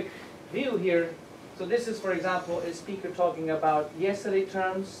give you a quick view here. So this is, for example, a speaker talking about yesterday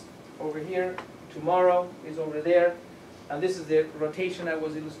terms over here, tomorrow is over there, and this is the rotation I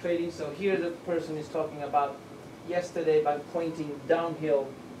was illustrating. So here the person is talking about yesterday by pointing downhill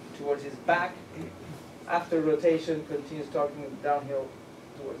towards his back. After rotation, continues talking downhill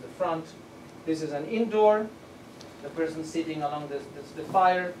towards the front. This is an indoor. The person sitting along the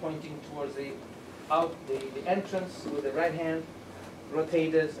fire, pointing towards the entrance with the right hand,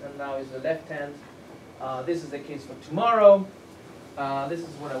 rotated, and now is the left hand. This is the case for tomorrow. This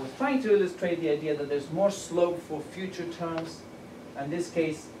is what I was trying to illustrate, the idea that there's more slope for future terms. In this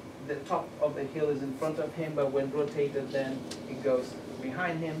case, the top of the hill is in front of him, but when rotated, then it goes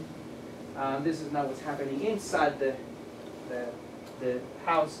behind him. This is now what's happening inside the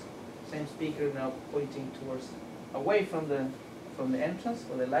house. Same speaker now pointing towards away from the entrance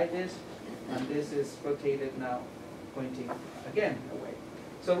where the light is, and this is rotated now, pointing again away.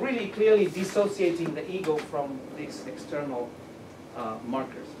 So really clearly dissociating the ego from these external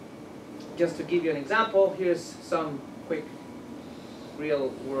markers. Just to give you an example, here's some quick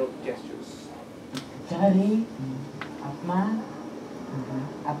real-world gestures. Cari, Apma,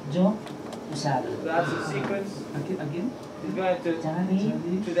 Apjo, Usada. So that's the sequence. Again? He's going to Cari,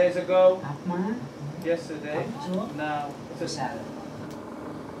 2 days ago, Apma, yesterday, Apjo, now. Usada.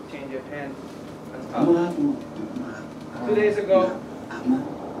 Change your hand and up. 2 days ago,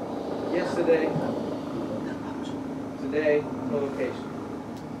 yesterday, today, provocation.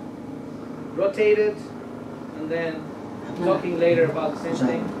 Rotated, and then talking later about the same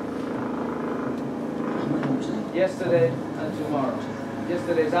thing. Yesterday and tomorrow.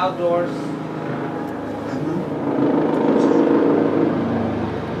 Yesterday's outdoors.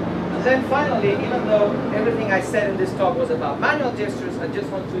 And then finally, even though everything I said in this talk was about manual gestures, I just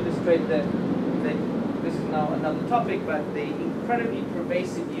want to illustrate that this is now another topic, but the incredibly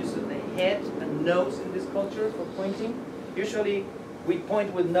pervasive use of the head and nose in this culture for pointing. Usually we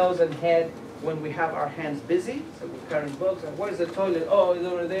point with nose and head when we have our hands busy, so we're carrying books, and where's the toilet? Oh, it's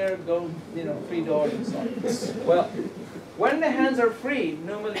over there, go, 3 doors and so on. Well, when the hands are free,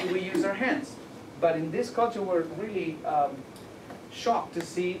 normally we use our hands. But in this culture, we're really shocked to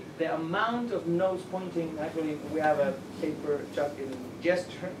see the amount of nose pointing. Actually, we have a paper chuck in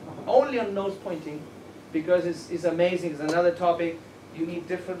gesture, only on nose pointing, because it's amazing. It's another topic. You need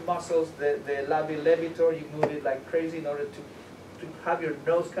different muscles. The labial levator, you move it like crazy in order to have your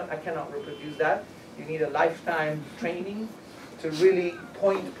nose come. I cannot reproduce that. You need a lifetime training to really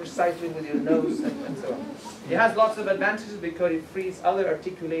point precisely with your nose and so on. It has lots of advantages because it frees other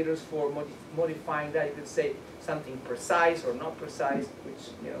articulators for modifying that. You could say something precise or not precise, which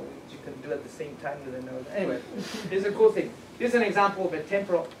you can do at the same time with the nose. Anyway, this is a cool thing. This is an example of a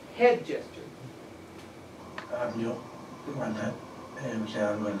temporal head gesture.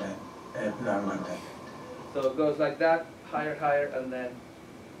 So it goes like that, higher, higher, and then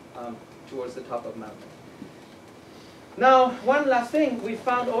towards the top of mountain. Now, one last thing, we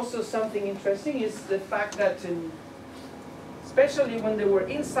found also something interesting is the fact that especially when they were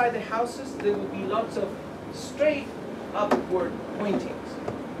inside the houses, there would be lots of straight upward pointings,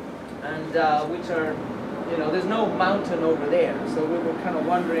 and which are, there's no mountain over there. So we were kind of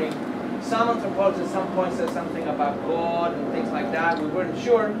wondering, Some anthropologists at some point said something about God and things like that. We weren't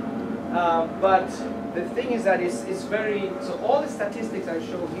sure. But the thing is that it's very, so all the statistics I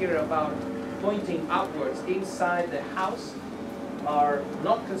show here about pointing upwards inside the house are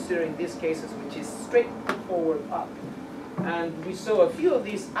not considering these cases, which is straight forward up. And we saw a few of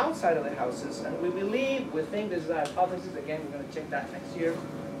these outside of the houses, and we think this is a hypothesis, again, we're going to check that next year,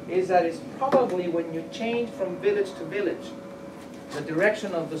 is that it's probably when you change from village to village, the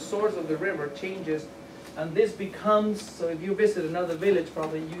direction of the source of the river changes, and this becomes, so if you visit another village,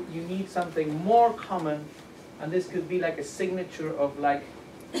 probably you need something more common, and this could be like a signature of like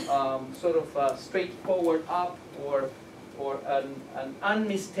sort of straightforward up, or an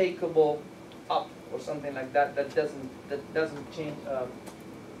unmistakable up, or something like that, that doesn't change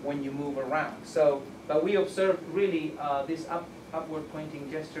when you move around. So, but we observed really this upward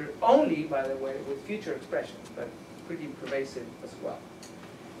pointing gesture only, by the way, with future expressions, but pretty pervasive as well.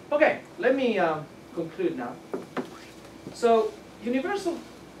 Okay, let me conclude now. So, universal,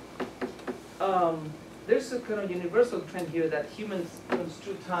 there's a kind of universal trend here that humans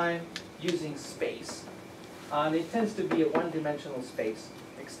construe time using space. And it tends to be a one-dimensional space,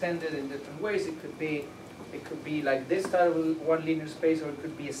 extended in different ways. It could be like this type of one linear space, or it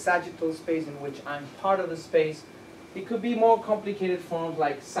could be a sagittal space in which I'm part of the space. It could be more complicated forms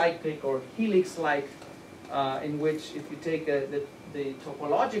like cyclic or helix-like, in which if you take the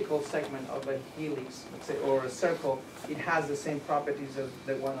topological segment of a helix, let's say, or a circle, it has the same properties as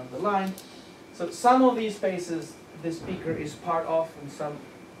the one on the line. So some of these spaces the speaker is part of, and some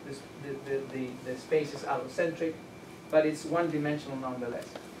the space is allocentric, but it's one-dimensional nonetheless.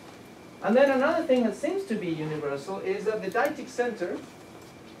 And then another thing that seems to be universal is that the deictic center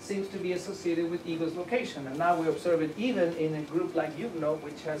seems to be associated with ego's location. And now we observe it even in a group like Yupno,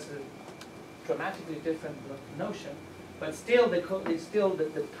 which has a dramatically different notion, but still the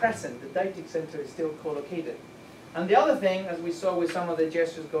present, the deictic center is still co-located. And the other thing, as we saw with some of the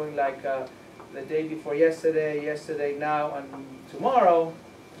gestures going like the day before yesterday, yesterday, now, and tomorrow,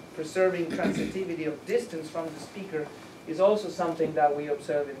 preserving transitivity of distance from the speaker is also something that we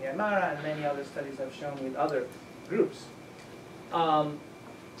observe in the Aymara, and many other studies have shown with other groups.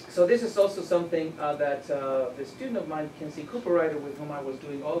 So this is also something that the student of mine, Kinsey Cooper-Ryder, with whom I was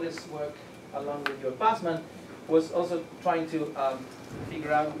doing all this work along with your Bassman, was also trying to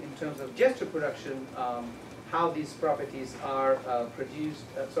figure out in terms of gesture production how these properties are produced,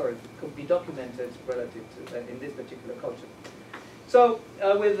 could be documented relative to in this particular culture. So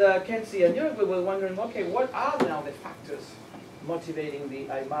with Kinsey and Jörg, we were wondering, okay, what are now the factors motivating the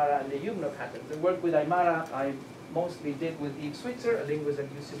Aymara and the Yupno patterns? The work with Aymara I mostly did with Yves Switzer, a linguist at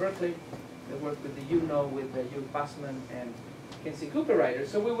UC Berkeley. The work with the Yupno with Jörg Bassman and Kinsey Cooper-Ryder.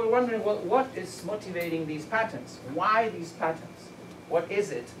 So we were wondering, well, what is motivating these patterns? Why these patterns? What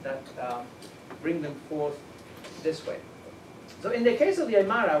is it that bring them forth this way? So in the case of the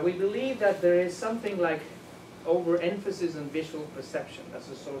Aymara, we believe that there is something like overemphasis on visual perception as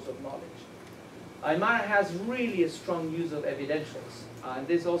a source of knowledge. Aymara has really a strong use of evidentials, and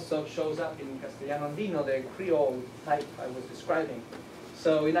this also shows up in Castellano Andino, the Creole type I was describing.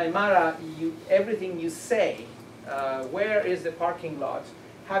 So in Aymara, everything you say, where is the parking lot,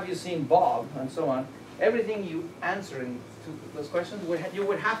 have you seen Bob, and so on, everything you answering to those questions, you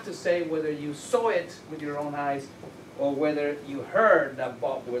would have to say whether you saw it with your own eyes or whether you heard that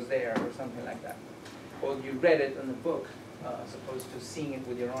Bob was there or something like that. Or you read it in the book, as opposed to seeing it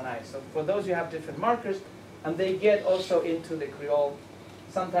with your own eyes. So for those you have different markers, and they get also into the Creole,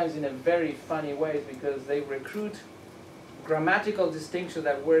 sometimes in a very funny way, because they recruit grammatical distinctions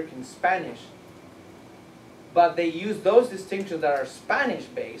that work in Spanish, but they use those distinctions that are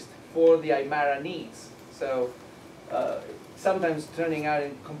Spanish-based for the Aymara needs. So sometimes turning out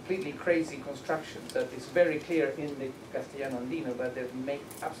in completely crazy constructions that is very clear in the Castellano Andino, but that make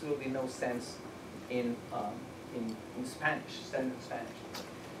absolutely no sense in Spanish, standard Spanish.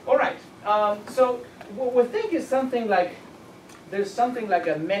 All right, so what we think is something like, there's something like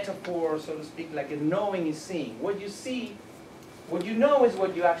a metaphor, so to speak, like a knowing is seeing. What you see, what you know is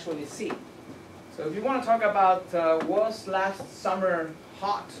what you actually see. So if you want to talk about was last summer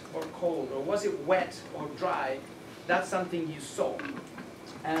hot or cold, or was it wet or dry, that's something you saw.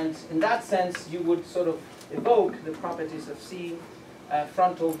 And in that sense, you would sort of evoke the properties of seeing,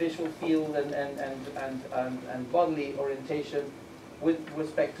 frontal visual field and bodily orientation with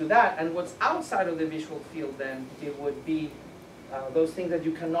respect to that. And what's outside of the visual field then, it would be those things that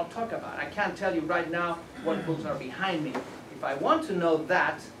you cannot talk about. I can't tell you right now what books are behind me. If I want to know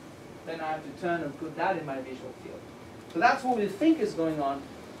that, then I have to turn and put that in my visual field. So that's what we think is going on.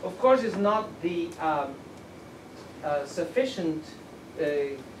 Of course, it's not the sufficient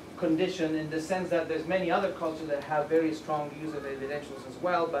condition in the sense that there's many other cultures that have very strong use of evidentials as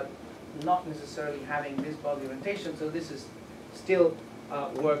well, but not necessarily having this bodily orientation. So this is still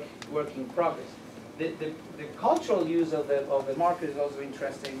work in progress. The cultural use of the marker is also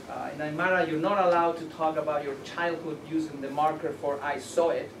interesting. In Aymara, you're not allowed to talk about your childhood using the marker for I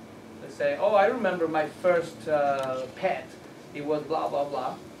saw it. They say, oh, I remember my first pet. It was blah, blah,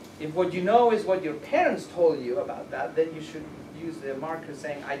 blah. If what you know is what your parents told you about that, then you should use the marker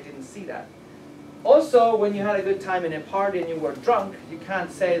saying, I didn't see that. Also, when you had a good time in a party and you were drunk, you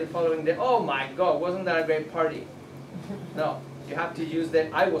can't say the following day, oh my God, wasn't that a great party? No, you have to use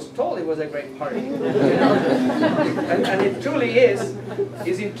the, I was told it was a great party. You know? and it truly is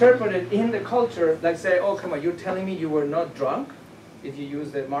interpreted in the culture, like say, oh come on, you're telling me you were not drunk? If you use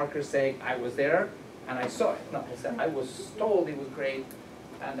the marker saying, I was there and I saw it. No, I said, I was told it was great,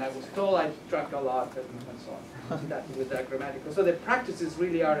 and I was told I drank a lot, and so on. That with that grammatical. So the practices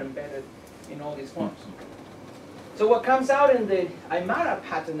really are embedded in all these forms. So what comes out in the Aymara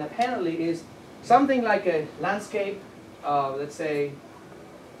pattern apparently is something like a landscape, let's say,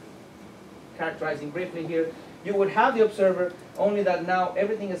 characterizing briefly here. You would have the observer, only that now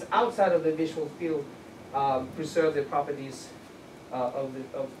everything is outside of the visual field, preserve the properties of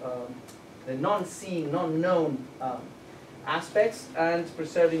the non-seen, non-known aspects, and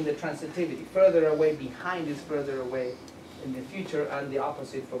preserving the transitivity. Further away behind is further away in the future, and the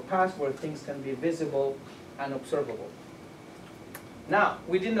opposite for past, where things can be visible and observable. Now,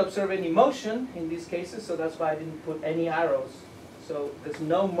 we didn't observe any motion in these cases, so that's why I didn't put any arrows. So there's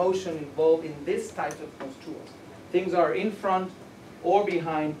no motion involved in this type of construals. Things are in front or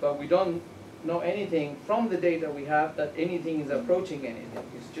behind, but we don't know anything from the data we have that anything is approaching anything.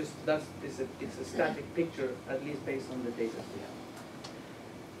 It's just, it's a static picture, at least based on the data we have.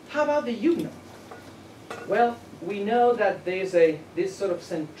 How about the Yupno? Well, we know that there's this sort of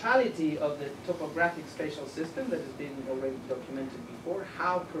centrality of the topographic spatial system that has been already documented before.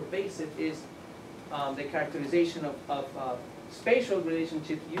 How pervasive is the characterization of spatial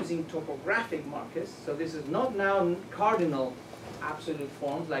relationships using topographic markers. So this is not now cardinal absolute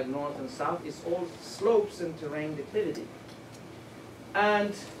forms like north and south. It's all slopes and terrain declivity.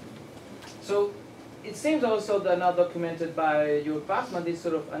 And so it seems also that now documented by Yupno, this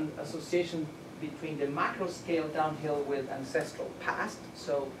sort of an association between the macro scale downhill with ancestral past.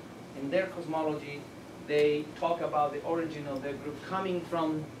 So in their cosmology, they talk about the origin of their group coming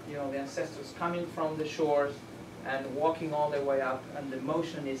from, the ancestors coming from the shores and walking all their way up, and the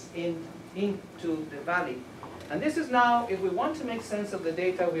motion is into the valley. And this is now, if we want to make sense of the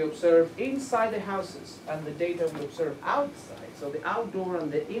data we observe inside the houses and the data we observe outside, so the outdoor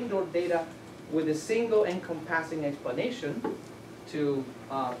and the indoor data with a single encompassing explanation to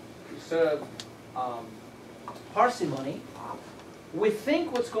preserve parsimony, we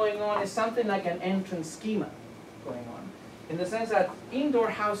think what's going on is something like an entrance schema going on, in the sense that indoor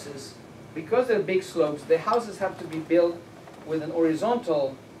houses, because they're big slopes, the houses have to be built with an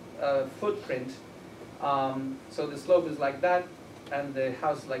horizontal footprint. So the slope is like that, and the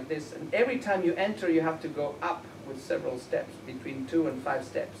house like this. And every time you enter, you have to go up with several steps, between 2 and 5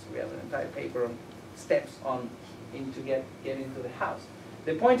 steps. We have an entire paper on steps to get into the house.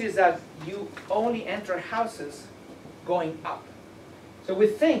 The point is that you only enter houses going up. So we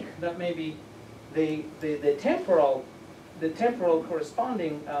think that maybe the temporal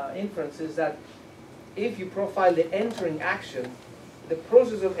corresponding inference is that if you profile the entering action, the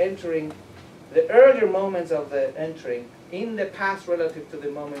process of entering, the earlier moments of the entering in the past relative to the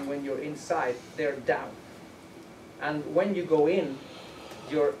moment when you're inside, they're down. And when you go in,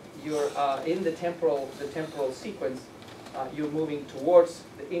 you're in the temporal sequence, you're moving towards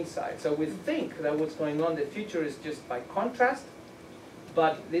the inside. So we think that what's going on in the future is just by contrast,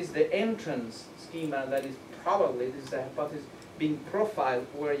 but this is the entrance schema that is probably, this is the hypothesis, being profiled,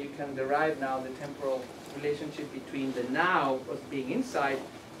 where you can derive now the temporal relationship between the now as being inside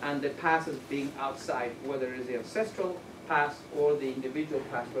and the past as being outside, whether it is the ancestral past or the individual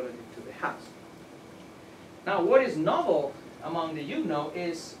past relative to the house. Now, what is novel among the Yupno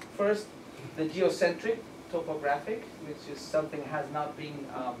is first the geocentric topographic, which is something has not been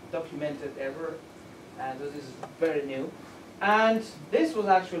documented ever, and this is very new. And this was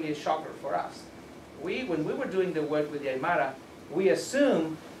actually a shocker for us. When we were doing the work with the Aymara, we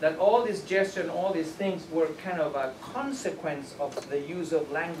assumed that all these gestures and all these things were kind of a consequence of the use of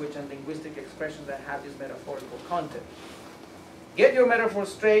language and linguistic expressions that have this metaphorical content. Get your metaphor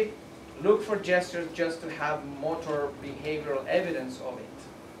straight, look for gestures just to have motor behavioral evidence of it.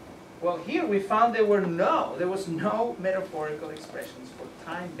 Well, here we found there was no metaphorical expressions for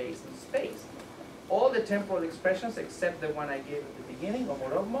time, base, and space. all the temporal expressions except the one I gave at the beginning,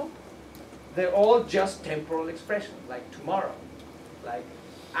 homorogmo, they're all just temporal expressions, like tomorrow, like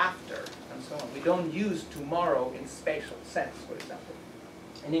after, and so on. We don't use tomorrow in spatial sense, for example,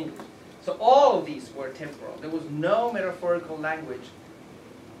 in English. So all of these were temporal. There was no metaphorical language.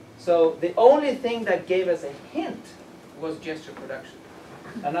 So the only thing that gave us a hint was gesture production.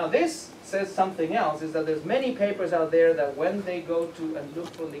 And now this says something else, is that there's many papers out there that when they go to and look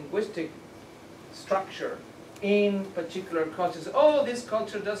for linguistic structure in particular cultures, oh, this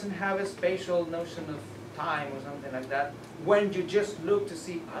culture doesn't have a spatial notion of time or something like that, when you just look to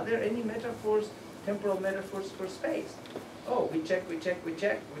see, are there any metaphors, temporal metaphors for space? Oh, we check, we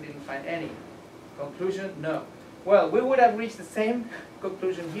didn't find any. Conclusion, no. Well, we would have reached the same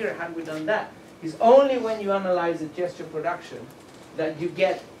conclusion here had we done that. It's only when you analyze the gesture production that you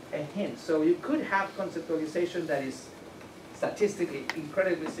get a hint. So you could have conceptualization that is statistically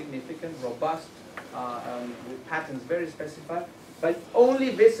incredibly significant, robust, with patterns very specified, but only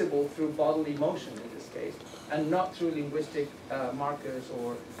visible through bodily motion in this case, and not through linguistic markers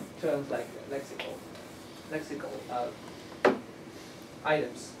or terms like lexical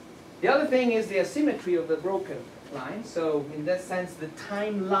items. The other thing is the asymmetry of the broken line. So in that sense, the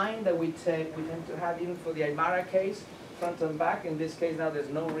timeline that we tend to have even for the Aymara case, front and back, in this case now there's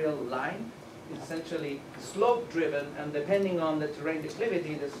no real line. It's essentially slope-driven, and depending on the terrain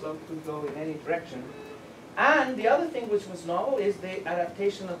declivity, the slope could go in any direction. And the other thing which was novel is the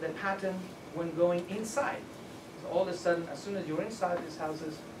adaptation of the pattern when going inside. So all of a sudden, as soon as you're inside these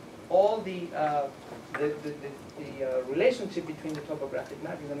houses, all the relationship between the topographic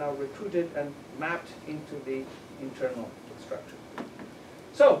mappings are now recruited and mapped into the internal structure.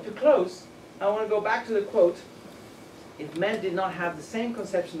 So to close, I want to go back to the quote. If men did not have the same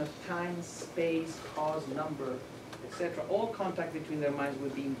conception of time, space, cause, number, etc., all contact between their minds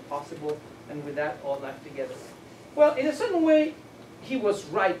would be impossible, and with that, all life together. Well, in a certain way, he was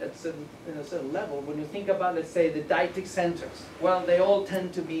right in a certain level. When you think about, let's say, the deictic centers, well, they all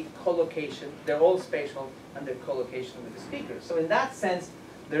tend to be collocation. They're all spatial, and they're collocation with the speakers. So in that sense,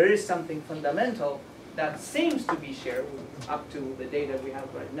 there is something fundamental that seems to be shared up to the data we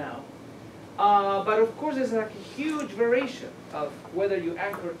have right now. But of course, there's like a huge variation of whether you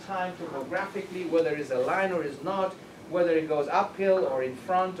anchor time topographically, whether it's a line or is not, whether it goes uphill or in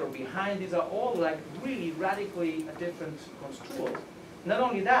front or behind. These are all like really radically different construals. Not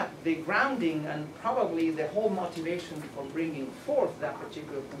only that, the grounding and probably the whole motivation for bringing forth that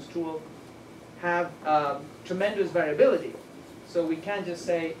particular construal have tremendous variability. So we can't just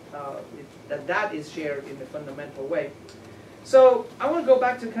say that is shared in a fundamental way. So I want to go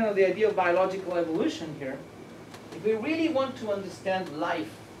back to kind of the idea of biological evolution here. If we really want to understand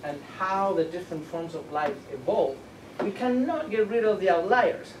life and how the different forms of life evolve, we cannot get rid of the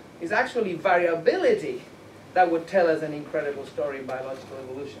outliers. It's actually variability that would tell us an incredible story in biological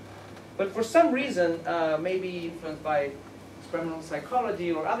evolution. But for some reason, maybe influenced by experimental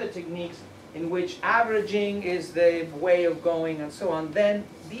psychology or other techniques in which averaging is the way of going and so on, then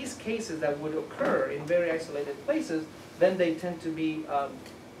these cases that would occur in very isolated places, then they tend to be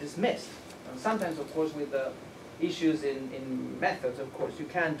dismissed. And sometimes, of course, with the issues in methods, of course, you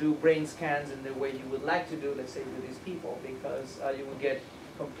can't do brain scans in the way you would like to do, let's say, with these people, because you will get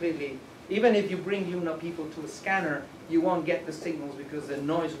completely, even if you bring Yupno people to a scanner, you won't get the signals because the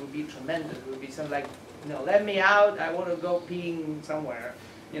noise will be tremendous. It will be something like, you know, let me out, I want to go peeing somewhere,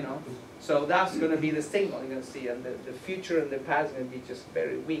 you know. So that's going to be the signal you're going to see, and the future and the past is going to be just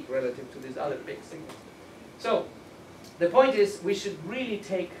very weak relative to these other big signals. So the point is, we should really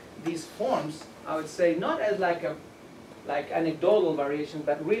take these forms, I would say, not as like anecdotal variation,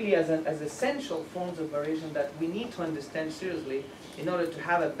 but really as essential forms of variation that we need to understand seriously in order to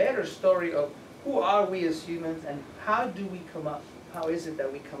have a better story of who are we as humans and how do we come up, how is it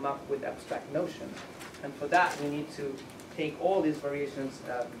that we come up with abstract notions. And for that, we need to take all these variations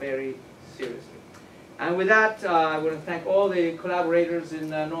very seriously. And with that, I want to thank all the collaborators in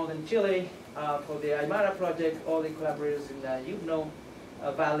northern Chile for the Aymara project, all the collaborators in the Yupno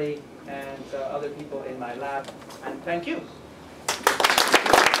Valley, and other people in my lab. And thank you.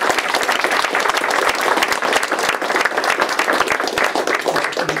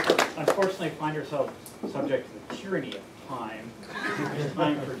 Unfortunately, find yourself subject to the tyranny of time. There's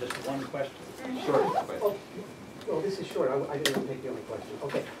time for just one question. Short Oh, question. well, this is short. I didn't want to take the only question.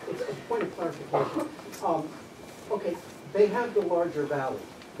 Okay, it's a point of clarification. Okay, they have the larger valley,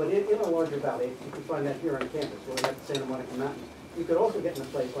 but in a larger valley, you can find that here on campus, where we have the Santa Monica Mountains. You could also get in a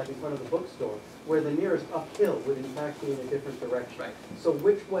place like in front of the bookstore, where the nearest uphill would in fact be in a different direction. Right. So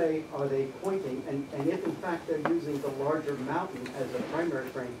which way are they pointing? And if in fact they're using the larger mountain as a primary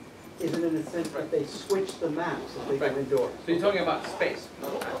frame, is it in the sense that they switch the maps as they go Right. indoors? So you're talking about space,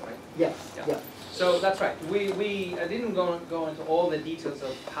 not time, right? Yes, Yeah. yeah. So that's right. I didn't go into all the details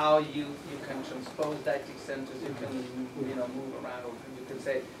of how you can transpose didactic centers. You can move around, or you can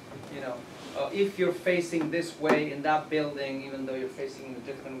say, if you're facing this way in that building, even though you're facing in a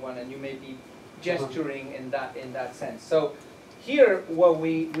different one, and you may be gesturing in that sense. So here, what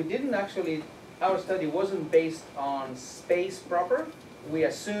we didn't actually, our study wasn't based on space proper. We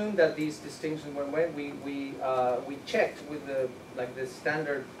assumed that these distinctions were away. We checked with the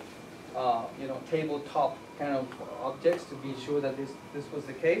standard tabletop kind of objects to be sure that this was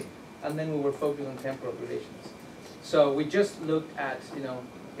the case, and then we were focused on temporal relations. So we just looked at,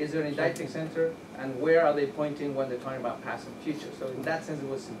 is there an didactic center, and where are they pointing when they're talking about past and future? So in that sense, it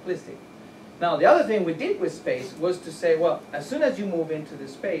was simplistic. Now, the other thing we did with space was to say, well, as soon as you move into the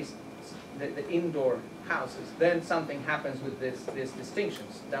space, the indoor houses, then something happens with these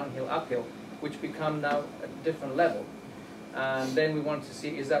distinctions, downhill, uphill, which become now a different level. And then we wanted to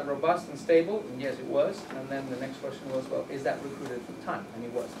see, is that robust and stable? And yes, it was. And then the next question was, well, is that recruited for time? And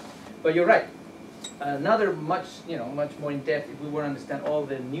it was. But you're right. Another much more in depth, if we were to understand all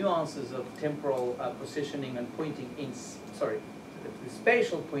the nuances of temporal positioning and pointing the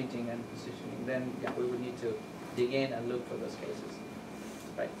spatial pointing and positioning, then yeah, we would need to dig in and look for those cases.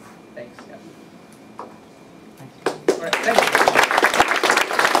 Right. Thanks. Yeah. Thanks. All right. Thank you.